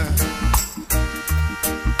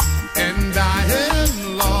and I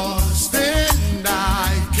am lost, and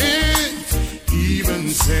I can't even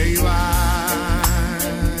say why.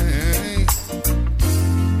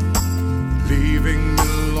 Leaving me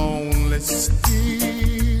lonely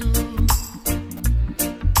still.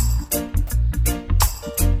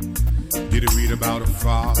 Did you read about a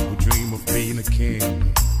father who dreamed of being a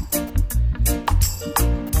king?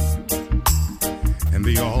 And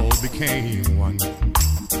they all became one,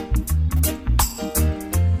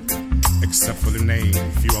 except for the name.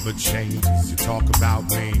 A few other changes. You talk about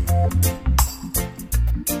me,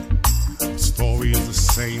 the story is the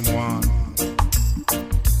same one.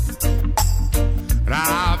 But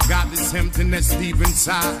I've got this emptiness deep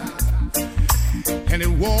inside, and it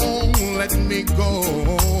won't let me go.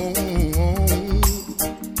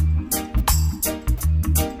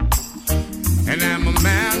 And I'm a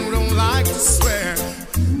man who don't like to swear,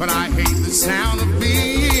 but I hate the sound of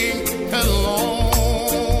being alone.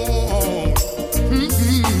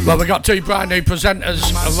 Well, we got two brand new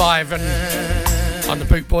presenters arriving on the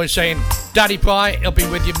Boot Boy saying, Daddy Bry, he'll be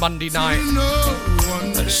with you Monday night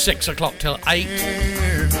at 6 o'clock till 8.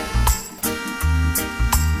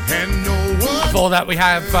 Before that, we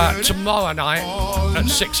have tomorrow night at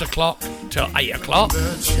 6 o'clock till 8 o'clock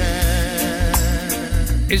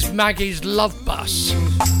is Maggie's Love Bus.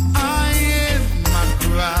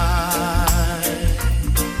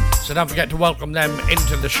 So don't forget to welcome them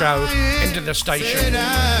into the show, into the station.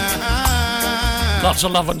 Lots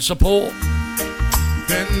of love and support.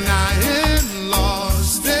 Then I am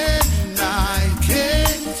lost, and I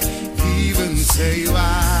can't even say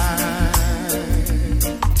why.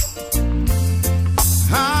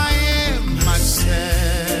 I am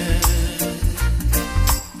myself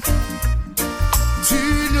to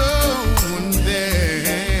no one there,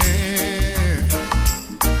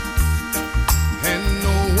 and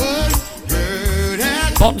no one heard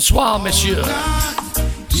at Bonsoir, monsieur.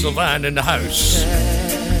 Sylvain in the house.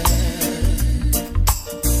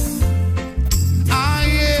 I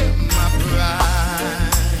am my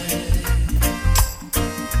pride.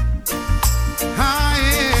 I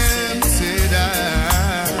am said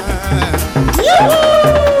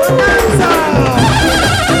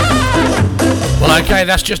Well, okay,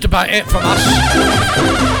 that's just about it from us.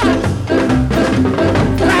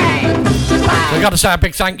 We've got to say a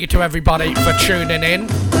big thank you to everybody for tuning in.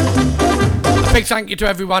 A big thank you to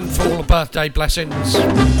everyone for all the birthday blessings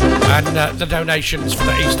and the donations for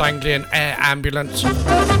the East Anglian Air Ambulance.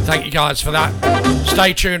 Thank you guys for that.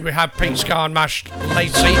 Stay tuned, we have Pete Scar and Mash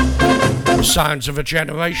Lacey, Sounds of a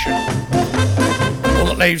Generation. All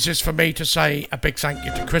that leaves is for me to say a big thank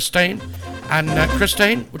you to Christine. And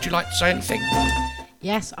Christine, would you like to say anything?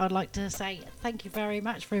 Yes, I'd like to say thank you very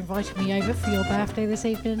much for inviting me over for your birthday this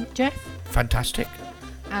evening, Jeff. Fantastic.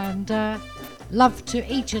 And love to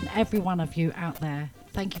each and every one of you out there.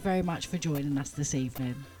 Thank you very much for joining us this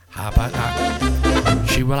evening. How about that?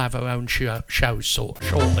 She will have her own show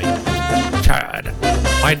shortly.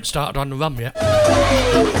 I ain't started on the rum yet.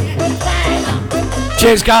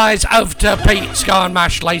 Cheers, guys. Over to Pete, Sky and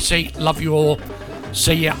Mash, Lacey. Love you all.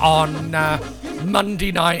 See you on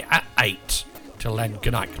Monday night at 8. Till then,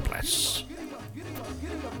 good night, God bless.